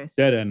investors.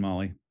 Dead end,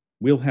 Molly.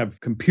 We'll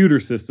have computer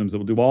systems that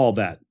will do all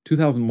that.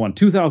 2001,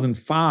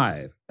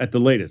 2005 at the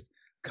latest.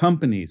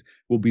 Companies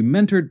will be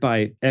mentored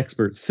by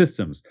expert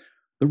systems.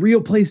 The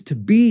real place to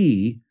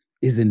be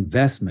is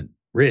investment,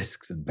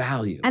 risks, and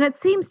value. And it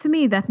seems to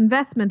me that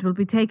investment will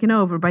be taken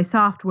over by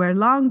software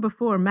long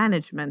before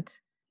management.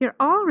 You're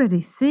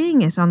already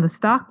seeing it on the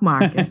stock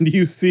market. And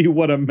you see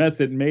what a mess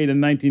it made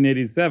in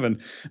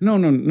 1987.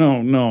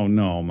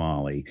 No,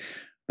 Molly.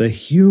 The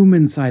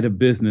human side of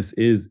business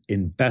is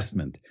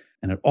investment,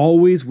 and it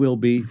always will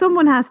be.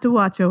 Someone has to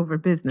watch over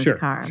business,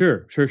 Carl.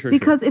 Sure.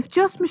 Because if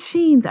just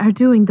machines are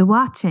doing the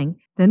watching,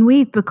 then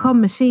we've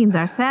become machines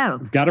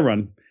ourselves. Gotta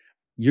run.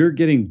 You're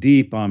getting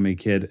deep on me,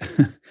 kid.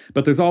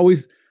 But there's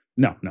always...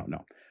 No.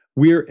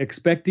 We're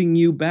expecting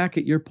you back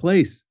at your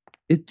place.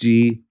 It's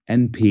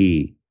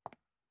G&P.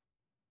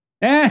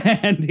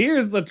 And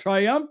here's the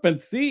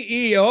triumphant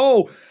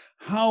CEO.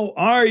 How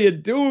are you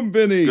doing,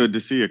 Vinny? Good to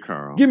see you,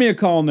 Carl. Give me a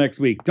call next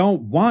week.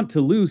 Don't want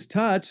to lose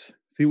touch.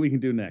 See what we can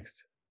do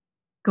next.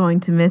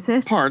 Going to miss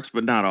it? Parts,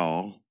 but not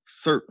all.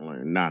 Certainly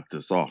not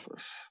this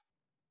office.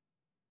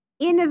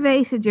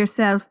 Innovated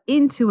yourself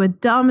into a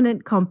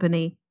dominant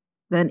company,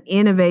 then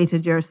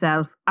innovated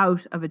yourself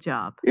out of a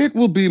job. It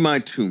will be my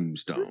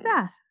tombstone. Who's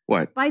that?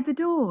 What? By the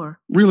door.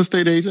 Real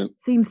estate agent?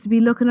 Seems to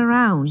be looking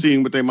around.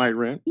 Seeing what they might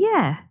rent?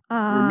 Yeah.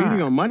 We're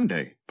meeting on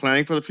Monday.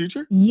 Planning for the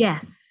future?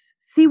 Yes.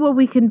 See what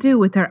we can do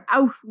with our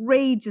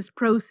outrageous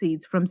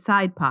proceeds from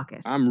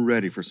SidePocket. I'm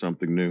ready for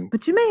something new.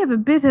 But you may have a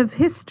bit of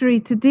history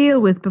to deal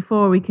with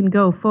before we can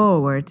go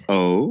forward.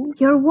 Oh?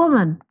 Your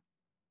woman.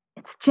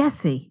 It's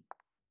Jessie.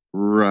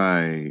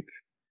 Right.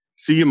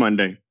 See you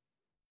Monday.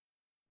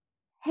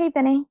 Hey,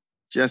 Vinny.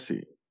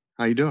 Jessie,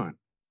 how you doing?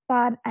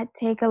 Thought I'd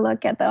take a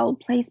look at the old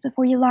place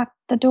before you locked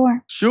the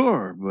door.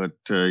 Sure, but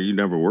you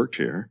never worked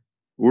here.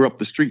 We're up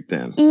the street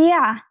then.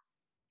 Yeah.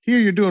 Here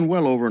you're doing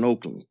well over in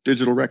Oakland.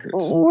 Digital Records.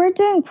 We're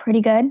doing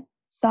pretty good.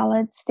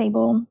 Solid,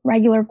 stable,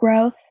 regular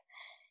growth.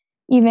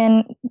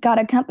 Even got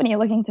a company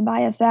looking to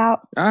buy us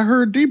out. I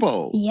heard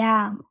Debo.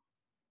 Yeah.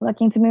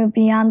 Looking to move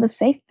beyond the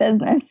safe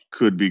business.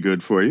 Could be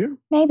good for you.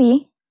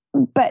 Maybe.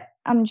 But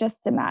I'm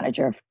just a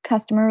manager of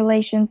customer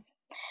relations.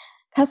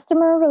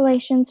 Customer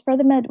relations for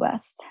the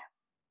Midwest.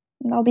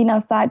 There'll be no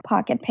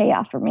SidePocket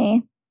payoff for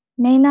me.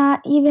 May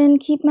not even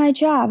keep my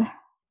job.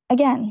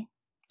 Again.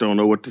 Don't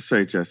know what to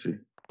say, Jessie.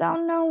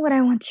 Don't know what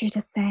I want you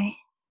to say.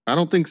 I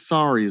don't think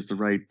sorry is the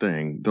right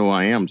thing, though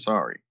I am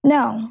sorry.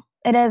 No,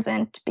 it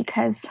isn't,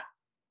 because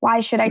why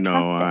should I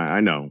trust it? No,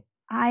 I know.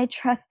 I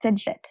trusted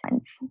it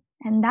once,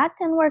 and that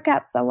didn't work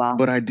out so well.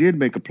 But I did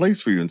make a place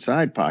for you in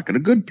SidePocket, a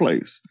good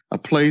place. A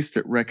place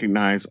that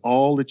recognized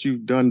all that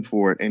you've done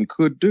for it and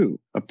could do.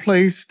 A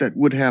place that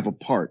would have a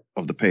part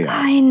of the payout.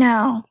 I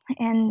know,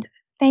 and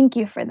thank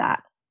you for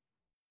that.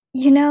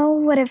 You know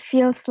what it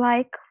feels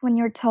like when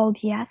you're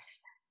told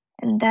yes,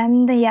 and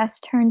then the yes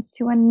turns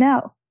to a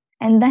no.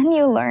 And then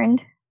you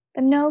learned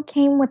the no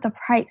came with a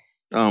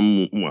price. Well,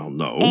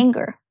 no.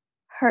 Anger,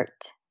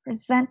 hurt,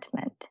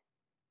 resentment,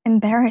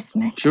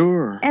 embarrassment.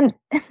 Sure. And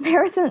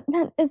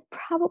embarrassment is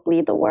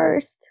probably the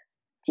worst.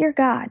 Dear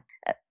God,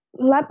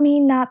 Let me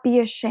not be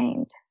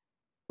ashamed.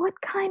 What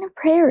kind of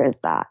prayer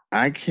is that?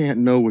 I can't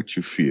know what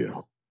you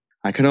feel.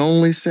 I can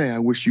only say I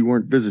wish you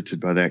weren't visited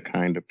by that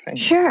kind of pain.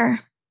 Sure,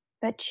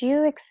 but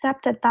you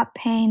accepted that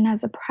pain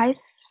as a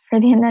price for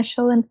the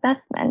initial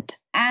investment.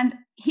 And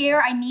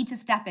here I need to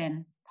step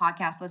in,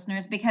 podcast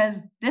listeners,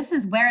 because this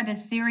is where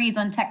this series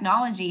on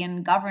technology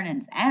and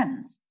governance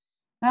ends.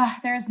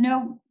 There's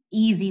no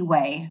easy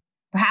way,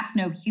 perhaps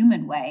no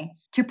human way,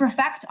 to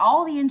perfect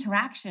all the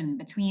interaction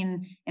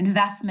between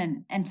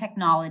investment and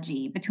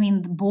technology,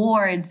 between the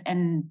boards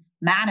and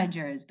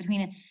managers,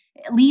 between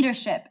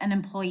leadership and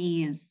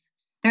employees.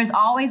 There's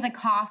always a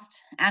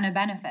cost and a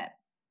benefit,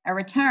 a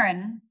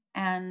return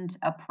and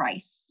a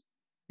price.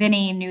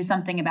 Vinny knew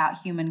something about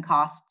human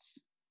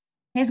costs.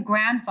 His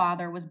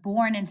grandfather was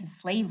born into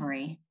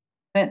slavery,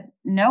 but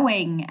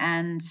knowing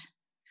and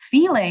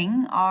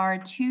feeling are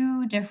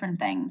two different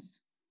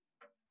things.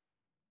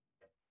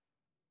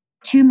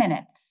 2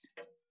 minutes,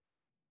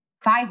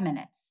 5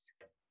 minutes,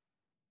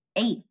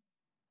 8.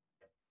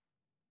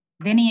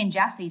 Vinny and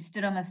Jesse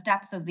stood on the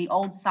steps of the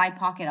old Side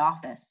Pocket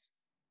office.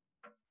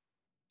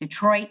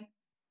 Detroit,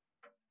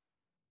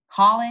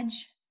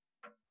 college,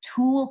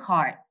 tool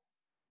cart,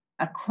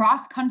 a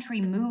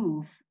cross-country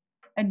move,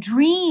 a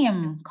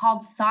dream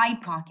called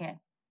Side Pocket.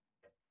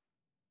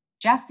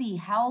 Jessie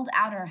held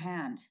out her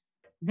hand.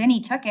 Vinny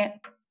took it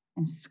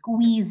and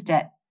squeezed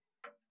it.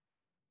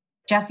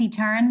 Jessie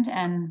turned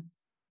and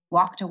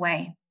walked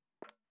away.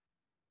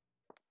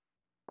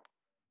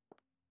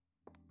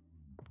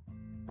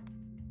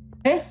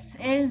 This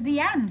is the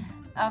end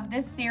of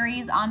this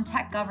series on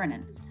tech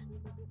governance.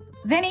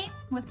 Vinny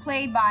was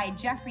played by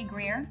Jeffrey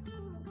Greer,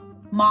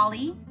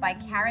 Molly by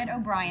Karen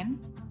O'Brien,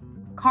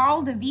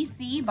 Carl the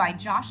VC by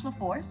Josh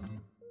LaForce,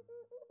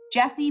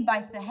 Jessie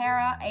by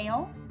Sahara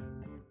Ale,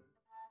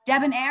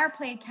 Debonair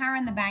played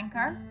Karen the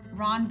banker,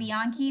 Ron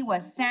Bianchi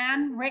was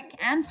Sam, Rick,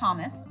 and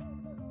Thomas,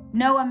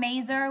 Noah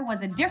Mazer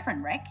was a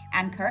different Rick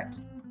and Kurt,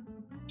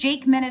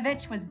 Jake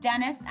Minovich was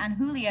Dennis and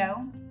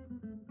Julio,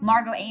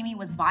 Margot Amy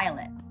was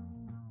Violet.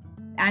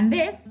 And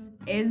this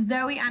is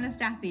Zoe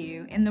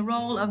Anastasiou in the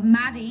role of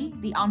Maddie,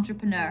 the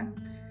entrepreneur.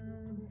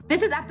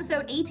 This is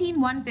episode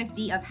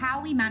 18150 of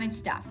How We Manage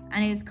Stuff,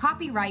 and it is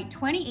copyright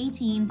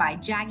 2018 by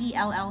Jaggy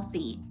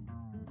LLC.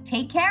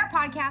 Take care,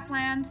 podcast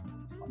land.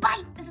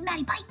 Bye. This is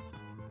Maddie. Bye.